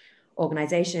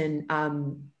organization,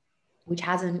 which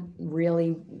hasn't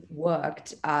really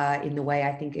worked in the way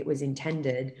I think it was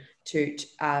intended to,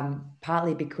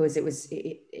 partly because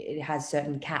it has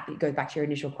certain cap. It goes back to your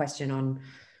initial question on,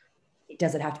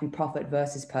 does it have to be profit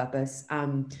versus purpose?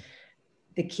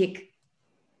 The kick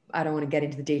I don't want to get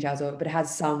into the details of it, but it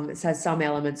has some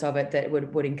elements of it that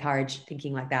would encourage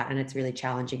thinking like that, and it's really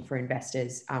challenging for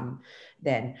investors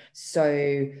then.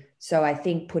 So I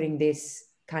think putting this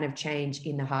kind of change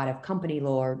in the heart of company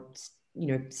law,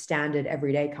 standard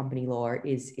everyday company law,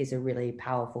 is a really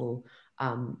powerful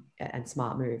and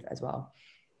smart move as well.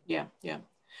 Yeah.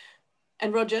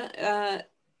 And Roger,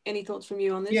 any thoughts from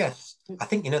you on this? Yes, I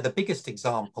think, the biggest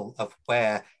example of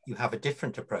where you have a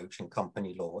different approach in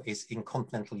company law is in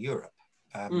continental Europe.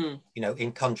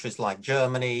 In countries like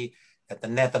Germany, the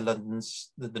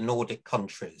Netherlands, the Nordic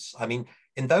countries. I mean,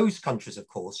 in those countries, of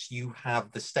course, you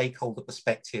have the stakeholder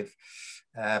perspective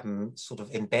sort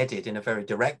of embedded in a very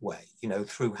direct way,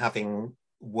 through having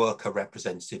worker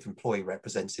representative, employee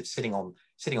representative sitting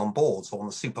on boards or on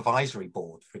the supervisory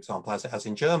board, for example, as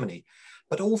in Germany.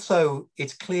 But also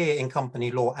it's clear in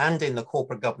company law and in the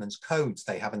corporate governance codes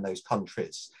they have in those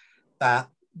countries that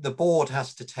the board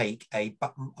has to take a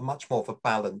much more of a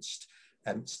balanced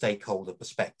stakeholder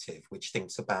perspective, which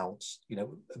thinks about,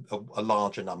 a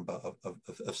larger number of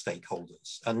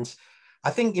stakeholders. And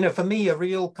I think, for me, a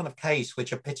real kind of case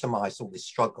which epitomized all this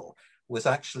struggle was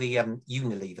actually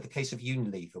Unilever, the case of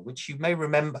Unilever, which you may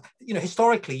remember,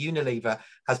 historically Unilever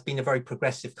has been a very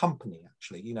progressive company,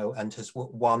 actually, and has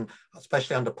won,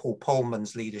 especially under Paul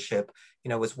Polman's leadership,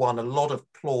 has won a lot of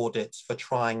plaudits for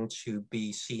trying to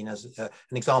be seen as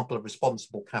an example of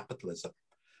responsible capitalism.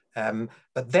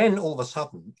 But then all of a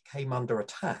sudden came under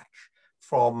attack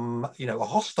from, a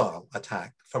hostile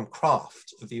attack from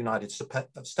Kraft of the United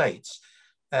States,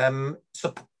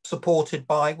 supported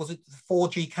by, was it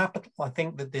 4G Capital? I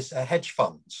think that this hedge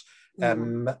funds,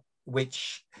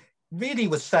 which really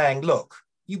was saying, look,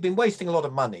 you've been wasting a lot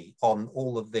of money on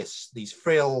all of these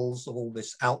frills, all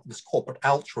this corporate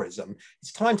altruism.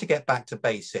 It's time to get back to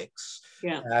basics.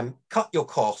 Cut your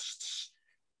costs,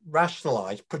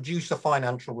 rationalize, produce a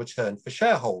financial return for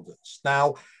shareholders.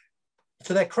 Now,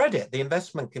 to their credit, the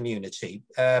investment community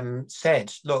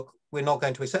said, look, we're not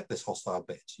going to accept this hostile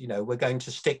bid. We're going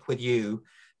to stick with you,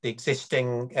 the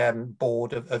existing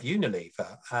board of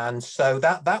Unilever. And so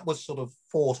that was sort of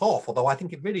fought off, although I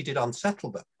think it really did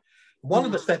unsettle them. One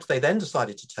of the steps they then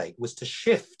decided to take was to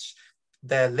shift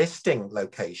their listing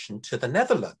location to the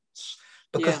Netherlands,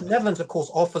 because the Netherlands, of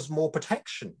course, offers more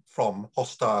protection from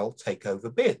hostile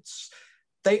takeover bids.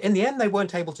 In the end, they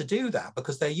weren't able to do that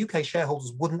because their UK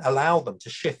shareholders wouldn't allow them to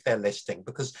shift their listing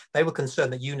because they were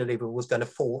concerned that Unilever was going to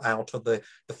fall out of the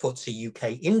FTSE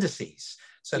UK indices.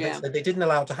 So they didn't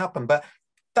allow it to happen. But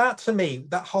that, to me,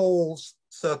 that whole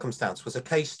circumstance was a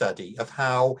case study of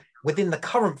how within the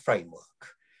current framework,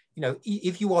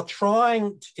 if you are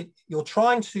trying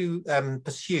to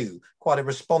pursue quite a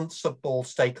responsible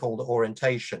stakeholder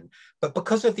orientation, but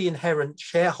because of the inherent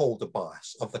shareholder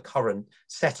bias of the current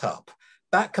setup,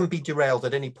 that can be derailed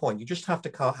at any point. You just have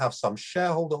to have some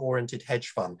shareholder-oriented hedge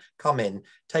fund come in,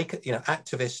 launch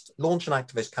an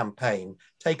activist campaign,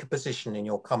 take a position in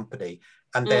your company,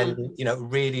 and then,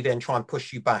 really then try and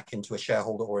push you back into a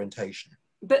shareholder orientation.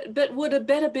 But would a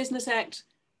Better Business Act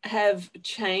have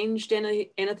changed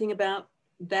anything about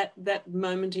that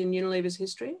moment in Unilever's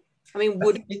history? I mean,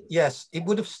 yes, it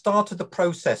would have started the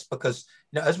process because,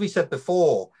 as we said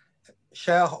before,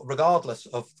 regardless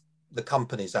of the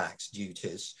Companies Act's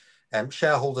duties,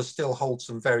 shareholders still hold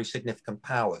some very significant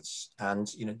powers, and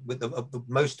with the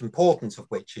most important of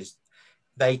which is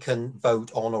they can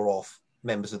vote on or off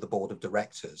members of the board of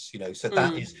directors. So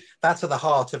that's at the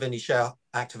heart of any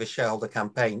activist shareholder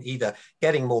campaign, either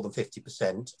getting more than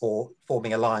 50% or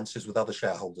forming alliances with other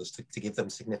shareholders to give them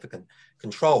significant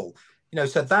control.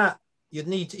 So that you'd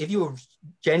need to, if you were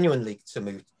genuinely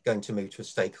going to move to a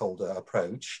stakeholder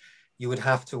approach, you would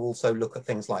have to also look at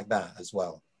things like that as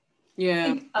well.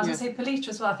 I was going to say, Pilita,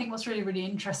 as well, I think what's really, really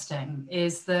interesting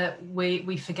is that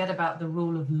we forget about the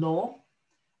rule of law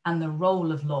and the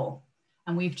role of law.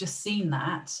 And we've just seen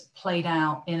that played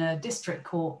out in a district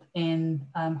court in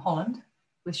Holland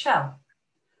with Shell.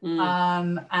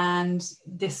 And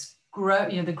this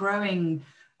the growing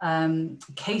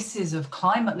cases of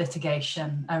climate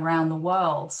litigation around the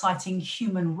world, citing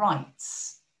human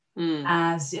rights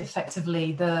as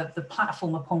effectively the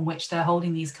platform upon which they're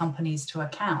holding these companies to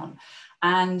account.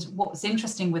 And what's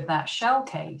interesting with that Shell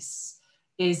case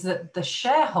is that the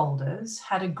shareholders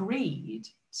had agreed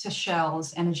to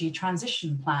Shell's energy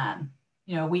transition plan,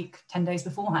 a week, 10 days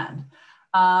beforehand.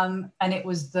 And it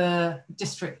was the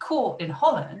district court in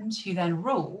Holland who then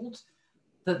ruled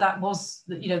that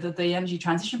the energy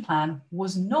transition plan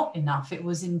was not enough. It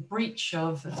was in breach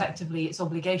of effectively its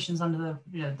obligations under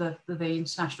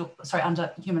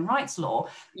under human rights law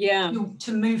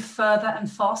to move further and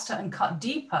faster and cut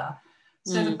deeper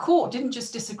So the court didn't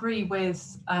just disagree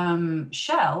with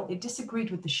Shell, it disagreed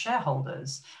with the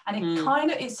shareholders. And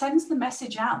it sends the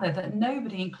message out there that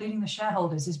nobody, including the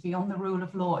shareholders, is beyond the rule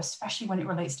of law, especially when it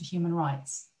relates to human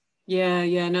rights.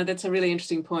 Yeah, no, that's a really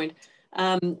interesting point.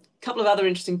 Couple of other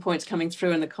interesting points coming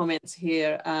through in the comments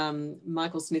here.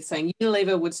 Michael Smith saying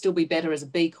Unilever would still be better as a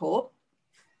B Corp.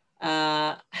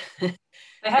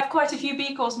 They have quite a few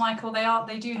B Corps, Michael.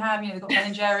 They do have, they've got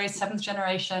Ben & Jerry's, 7th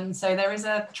generation. So there is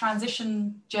a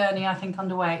transition journey, I think,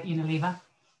 underway at Unilever.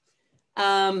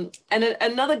 And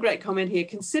another great comment here,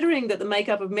 considering that the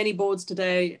makeup of many boards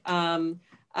today are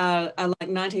like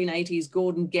 1980s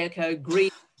Gordon Gekko, green,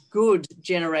 good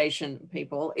generation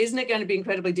people, isn't it going to be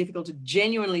incredibly difficult to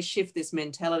genuinely shift this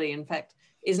mentality? In fact,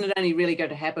 isn't it only really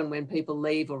going to happen when people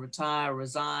leave or retire or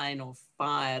resign or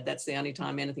fire? That's the only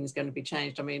time anything's going to be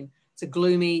changed. I mean, it's a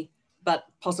gloomy but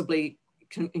possibly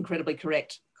incredibly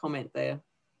correct comment there.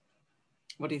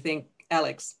 What do you think,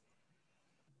 Alex?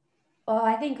 Well,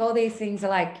 I think all these things are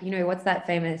like, what's that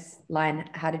famous line?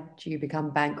 How did you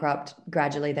become bankrupt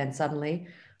gradually, then suddenly?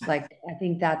 Like, I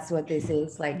think that's what this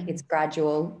is. Like, it's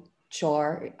gradual,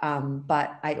 sure.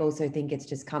 But I also think it's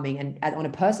just coming. And on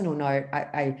a personal note,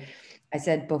 I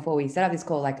said before we set up this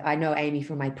call, like, I know Amy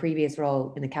from my previous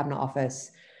role in the Cabinet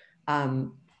Office,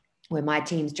 where my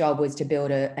team's job was to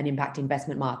build an impact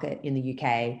investment market in the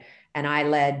UK. And I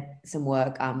led some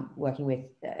work working with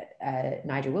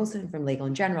Nigel Wilson from Legal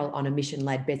 & General on a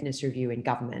mission-led business review in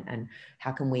government and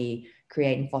how can we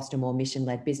create and foster more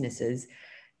mission-led businesses.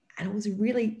 And it was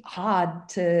really hard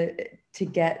to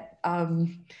get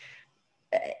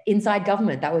inside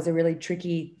government. That was a really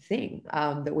tricky thing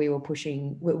that we were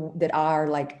pushing, that our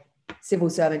like civil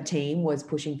servant team was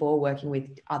pushing for, working with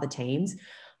other teams.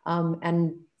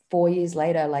 And 4 years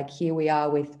later, like here we are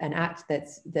with an act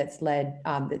that's led,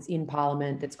 that's in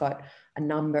Parliament, that's got a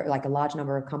large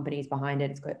number of companies behind it.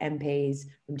 It's got MPs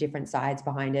from different sides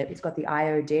behind it. It's got the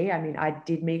IOD. I mean, I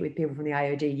did meet with people from the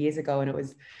IOD years ago, and it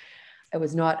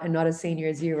was not as senior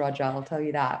as you, Roger, I'll tell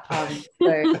you that. I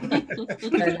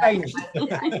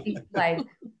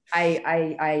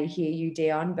hear you,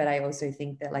 Dion, but I also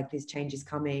think that like this change is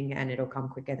coming and it'll come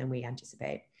quicker than we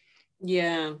anticipate.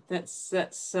 Yeah,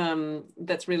 that's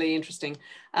really interesting.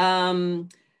 Another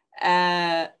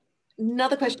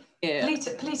question here.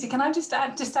 Pilita, can I just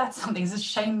add something as a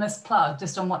shameless plug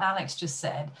just on what Alex just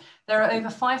said? There are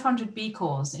over 500 B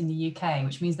Corps in the UK,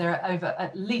 which means there are over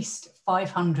at least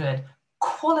 500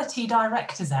 quality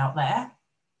directors out there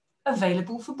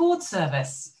available for board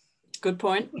service. Good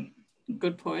point.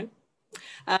 Good point.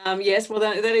 Yes, well,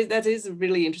 that is a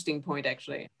really interesting point,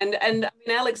 actually. And I mean,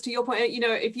 Alex, to your point,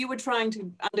 if you were trying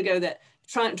to undergo that,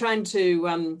 trying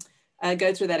to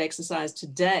go through that exercise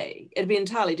today, it'd be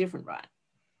entirely different, right?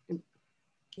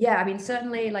 Yeah, I mean,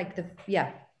 certainly, like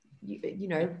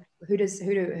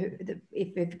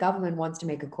if government wants to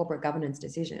make a corporate governance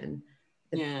decision,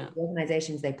 the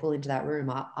organizations they pull into that room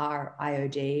are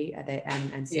IOD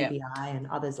and CBI and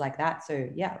others like that. So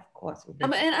yeah, of course.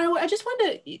 And I just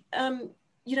wonder,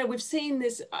 we've seen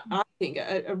this, I think,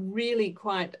 a really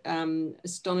quite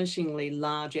astonishingly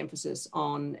large emphasis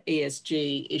on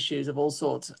ESG issues of all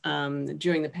sorts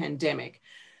during the pandemic.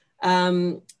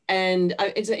 And in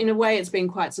a way, it's been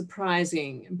quite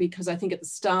surprising because I think at the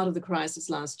start of the crisis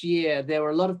last year, there were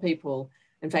a lot of people.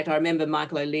 In fact, I remember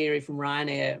Michael O'Leary from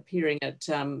Ryanair appearing at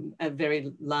a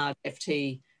very large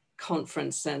FT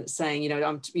conference and saying,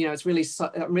 I'm really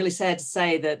sad to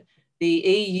say that the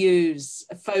EU's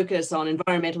focus on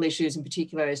environmental issues in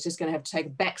particular is just going to have to take a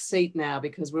back seat now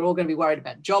because we're all going to be worried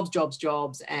about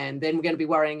jobs, and then we're going to be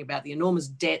worrying about the enormous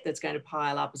debt that's going to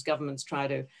pile up as governments try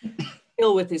to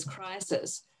deal with this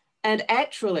crisis. And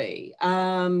actually,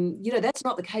 that's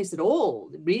not the case at all,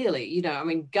 really. I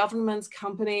mean, governments,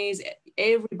 companies,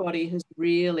 everybody has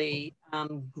really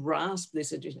grasped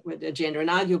this agenda, and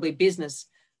arguably business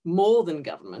more than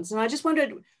governments. And I just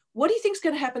wondered, what do you think is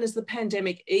going to happen as the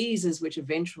pandemic eases, which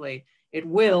eventually it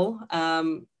will,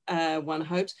 one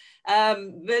hopes.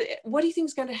 But what do you think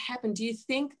is going to happen? Do you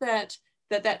think that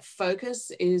focus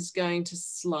is going to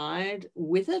slide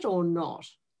with it or not?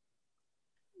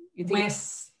 You think?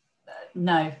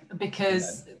 No,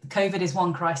 because COVID is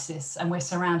one crisis and we're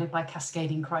surrounded by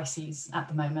cascading crises at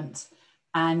the moment.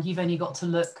 And you've only got to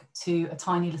look to a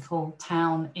tiny little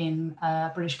town in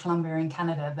British Columbia in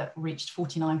Canada that reached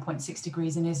 49.6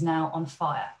 degrees and is now on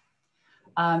fire.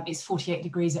 It's 48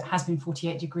 degrees, it has been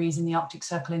 48 degrees in the Arctic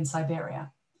Circle in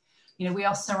Siberia. We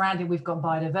are surrounded, we've got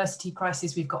biodiversity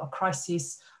crisis, we've got a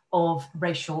crisis of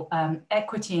racial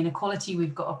equity and equality,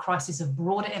 we've got a crisis of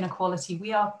broader inequality.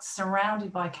 We are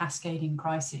surrounded by cascading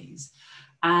crises.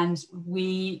 And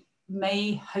we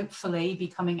may hopefully be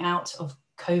coming out of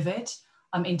COVID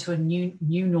into a new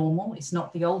normal. It's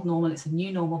not the old normal, it's a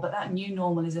new normal, but that new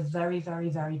normal is a very, very,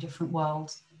 very different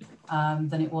world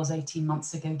than it was 18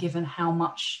 months ago, given how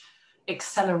much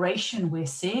acceleration we're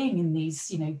seeing in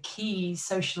these, you know, key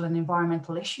social and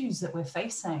environmental issues that we're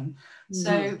facing.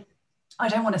 So I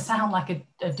don't want to sound like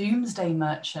a doomsday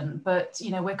merchant, but,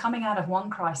 you know, we're coming out of one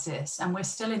crisis and we're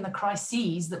still in the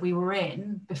crises that we were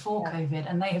in before COVID,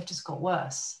 and they have just got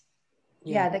worse.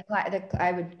 Yeah,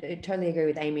 I would totally agree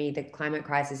with Amy. The climate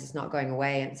crisis is not going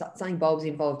away, and something Bob's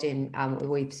involved in.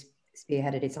 We've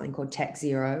spearheaded is something called Tech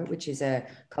Zero, which is a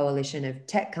coalition of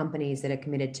tech companies that are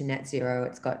committed to net zero.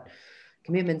 It's got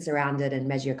commitments around it and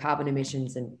measure your carbon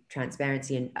emissions and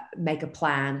transparency and make a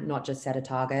plan, not just set a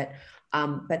target.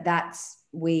 But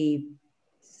we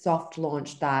soft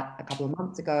launched that a couple of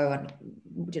months ago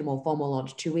and did a more formal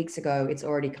launch 2 weeks ago. It's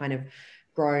already kind of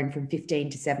grown from 15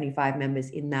 to 75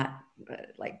 members in that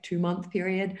 2-month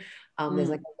period. There's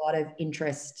like a lot of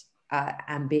interest,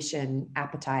 ambition,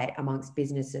 appetite amongst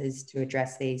businesses to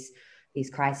address these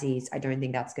crises. I don't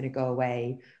think that's going to go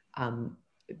away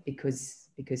because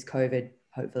COVID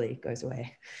hopefully goes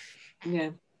away. Yeah.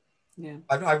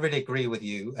 I really agree with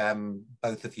you,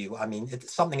 both of you. I mean,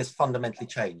 something has fundamentally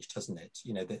changed, hasn't it?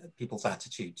 You know, people's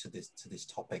attitude to this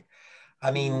topic.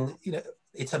 I mean, you know,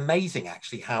 it's amazing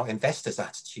actually how investors'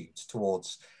 attitudes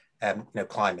towards you know,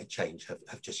 climate change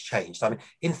have just changed. I mean,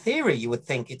 in theory, you would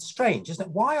think it's strange, isn't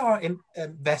it? Why are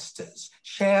investors,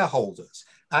 shareholders,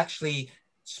 actually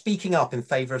speaking up in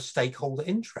favor of stakeholder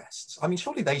interests? I mean,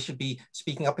 surely they should be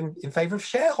speaking up in favor of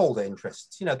shareholder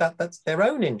interests. You know, that's their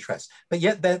own interests, but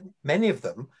yet many of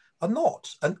them are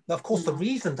not. And of course, the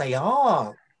reason they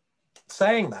are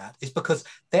saying that is because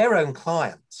their own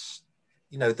clients,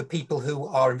 you know, the people who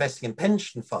are investing in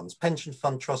pension funds, pension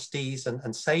fund trustees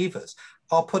and savers,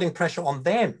 are putting pressure on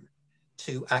them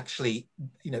to actually,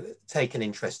 you know, take an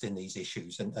interest in these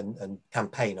issues and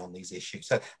campaign on these issues.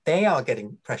 So they are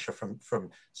getting pressure from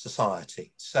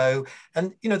society. So,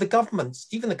 and, you know, the governments,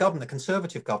 even the government, the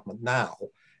Conservative government now,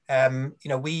 you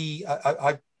know,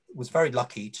 I was very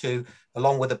lucky to,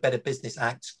 along with the Better Business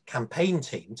Act campaign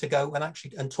team, to go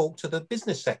and talk to the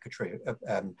business secretary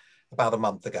about a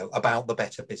month ago about the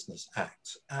Better Business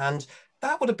Act. And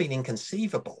that would have been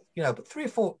inconceivable, you know, but 3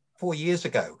 or 4 years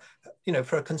ago, you know,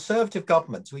 for a Conservative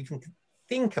government to even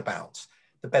think about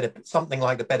something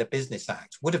like the Better Business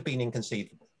Act would have been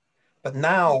inconceivable. But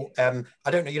now, I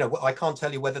don't know, you know, I can't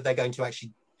tell you whether they're going to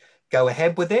actually go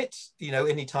ahead with it, you know,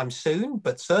 anytime soon,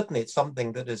 but certainly it's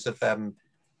something that is of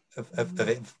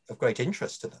great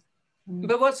interest to them.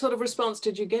 But what sort of response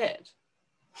did you get?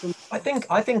 I think,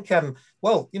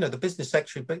 well, you know, the business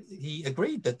secretary, but he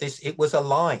agreed that it was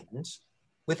aligned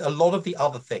with a lot of the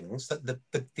other things that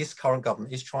this current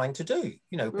government is trying to do,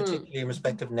 you know, particularly in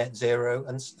respect of net zero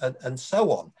and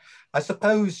so on. I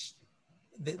suppose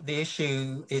the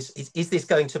issue is this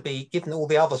going to be, given all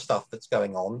the other stuff that's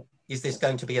going on, is this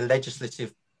going to be a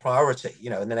legislative priority, you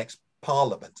know, in the next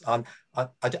parliament? The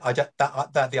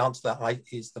answer to that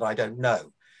is that I don't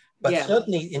know. But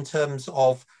certainly in terms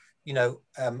of, you know,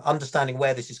 understanding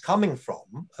where this is coming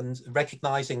from and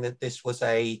recognizing that this was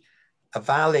a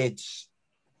valid,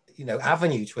 you know,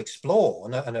 avenue to explore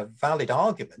and a valid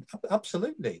argument,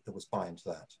 absolutely there was buy into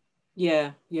that.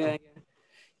 Yeah.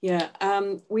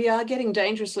 We are getting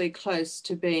dangerously close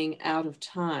to being out of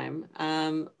time.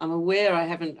 I'm aware there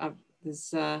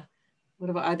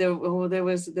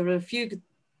are a few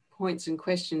points and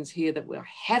questions here that we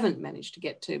haven't managed to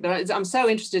get to, but I'm so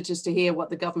interested just to hear what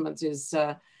the government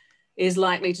is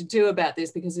likely to do about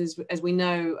this, because as we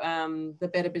know, the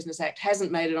Better Business Act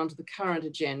hasn't made it onto the current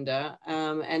agenda,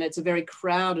 and it's a very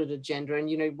crowded agenda, and,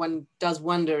 you know, one does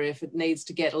wonder if it needs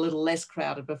to get a little less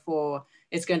crowded before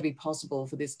it's going to be possible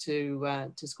for this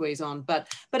to squeeze on. But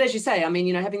as you say, I mean,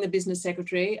 you know, having the business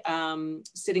secretary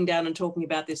sitting down and talking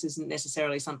about this isn't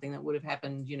necessarily something that would have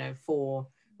happened, you know, 4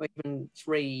 or even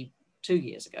 2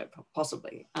 years ago,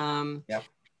 possibly. So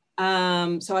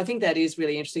I think that is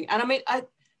really interesting. And I mean,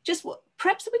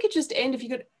 perhaps we could just end, if you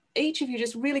could, each of you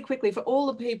just really quickly, for all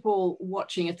the people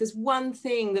watching, if there's one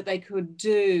thing that they could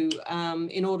do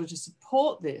in order to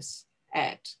support this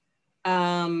act,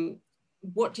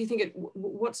 what do you think,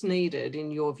 what's needed in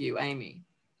your view, Amy?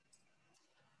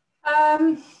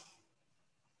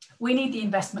 We need the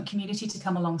investment community to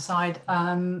come alongside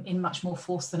in much more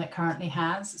force than it currently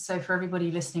has. So for everybody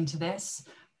listening to this,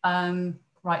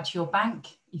 write to your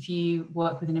bank. If you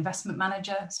work with an investment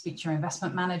manager, speak to your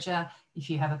investment manager. If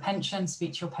you have a pension,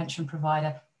 speak to your pension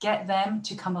provider. Get them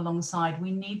to come alongside.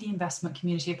 We need the investment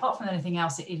community. Apart from anything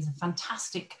else, it is a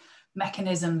fantastic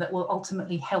mechanism that will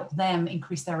ultimately help them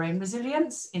increase their own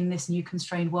resilience in this new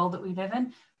constrained world that we live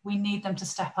in, we need them to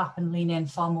step up and lean in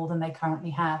far more than they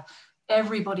currently have.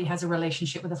 Everybody has a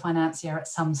relationship with a financier at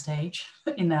some stage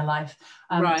in their life.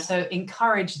 Right. So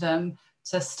encourage them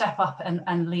to step up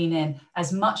and lean in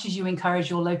as much as you encourage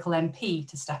your local MP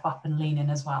to step up and lean in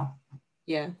as well.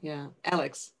 Yeah, yeah.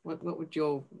 Alex, what would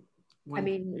your... I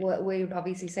mean, we would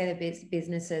obviously say that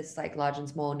businesses like large and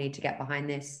small need to get behind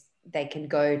this. They can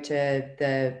go to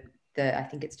the I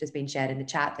think it's just been shared in the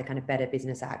chat, the kind of Better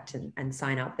Business Act, and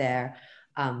sign up there.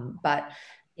 But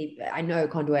I know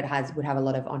Conduit would have a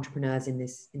lot of entrepreneurs in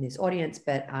this audience,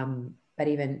 but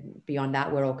even beyond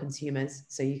that, we're all consumers.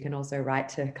 So you can also write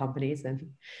to companies. And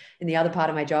in the other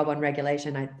part of my job on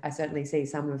regulation, I certainly see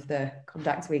some of the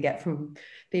contacts we get from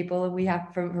people, and we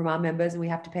have from our members, and we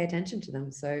have to pay attention to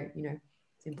them. So, you know,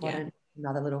 it's important. Yeah.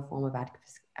 Another little form of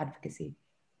advocacy.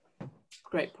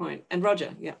 Great point. And Roger,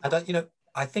 yeah. And you know,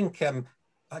 I think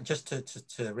just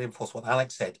to reinforce what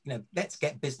Alex said, you know, let's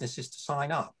get businesses to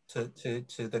sign up to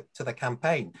the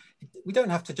campaign. We don't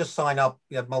have to just sign up.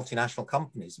 We have multinational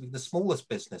companies. I mean, the smallest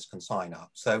business can sign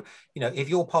up. So, you know, if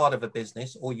you're part of a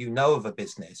business, or you know of a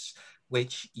business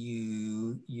which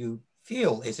you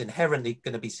feel is inherently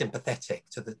going to be sympathetic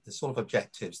to the sort of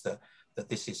objectives that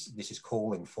this is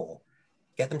calling for,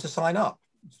 get them to sign up.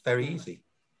 It's very easy.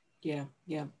 Yeah,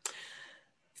 yeah.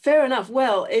 Fair enough.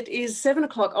 Well, it is 7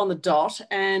 o'clock on the dot,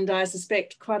 and I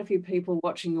suspect quite a few people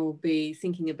watching will be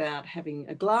thinking about having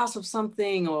a glass of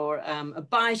something or a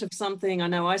bite of something. I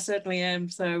know I certainly am.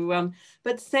 So,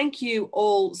 but thank you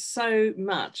all so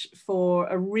much for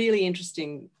a really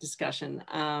interesting discussion.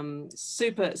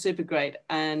 Super, super great.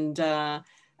 And I'm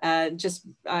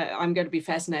going to be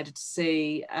fascinated to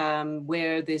see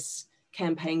where this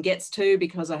campaign gets to,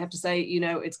 because I have to say, you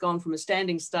know, it's gone from a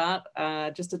standing start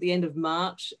just at the end of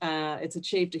March. It's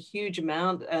achieved a huge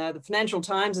amount. The Financial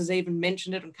Times has even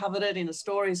mentioned it and covered it in a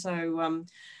story. So,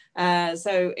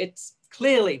 so it's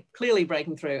clearly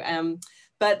breaking through. And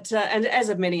as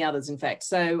of many others, in fact.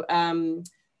 So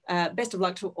best of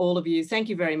luck to all of you. Thank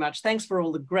you very much. Thanks for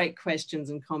all the great questions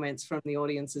and comments from the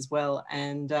audience as well.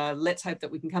 And let's hope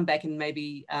that we can come back in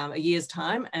maybe a year's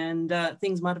time and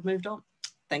things might have moved on.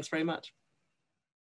 Thanks very much.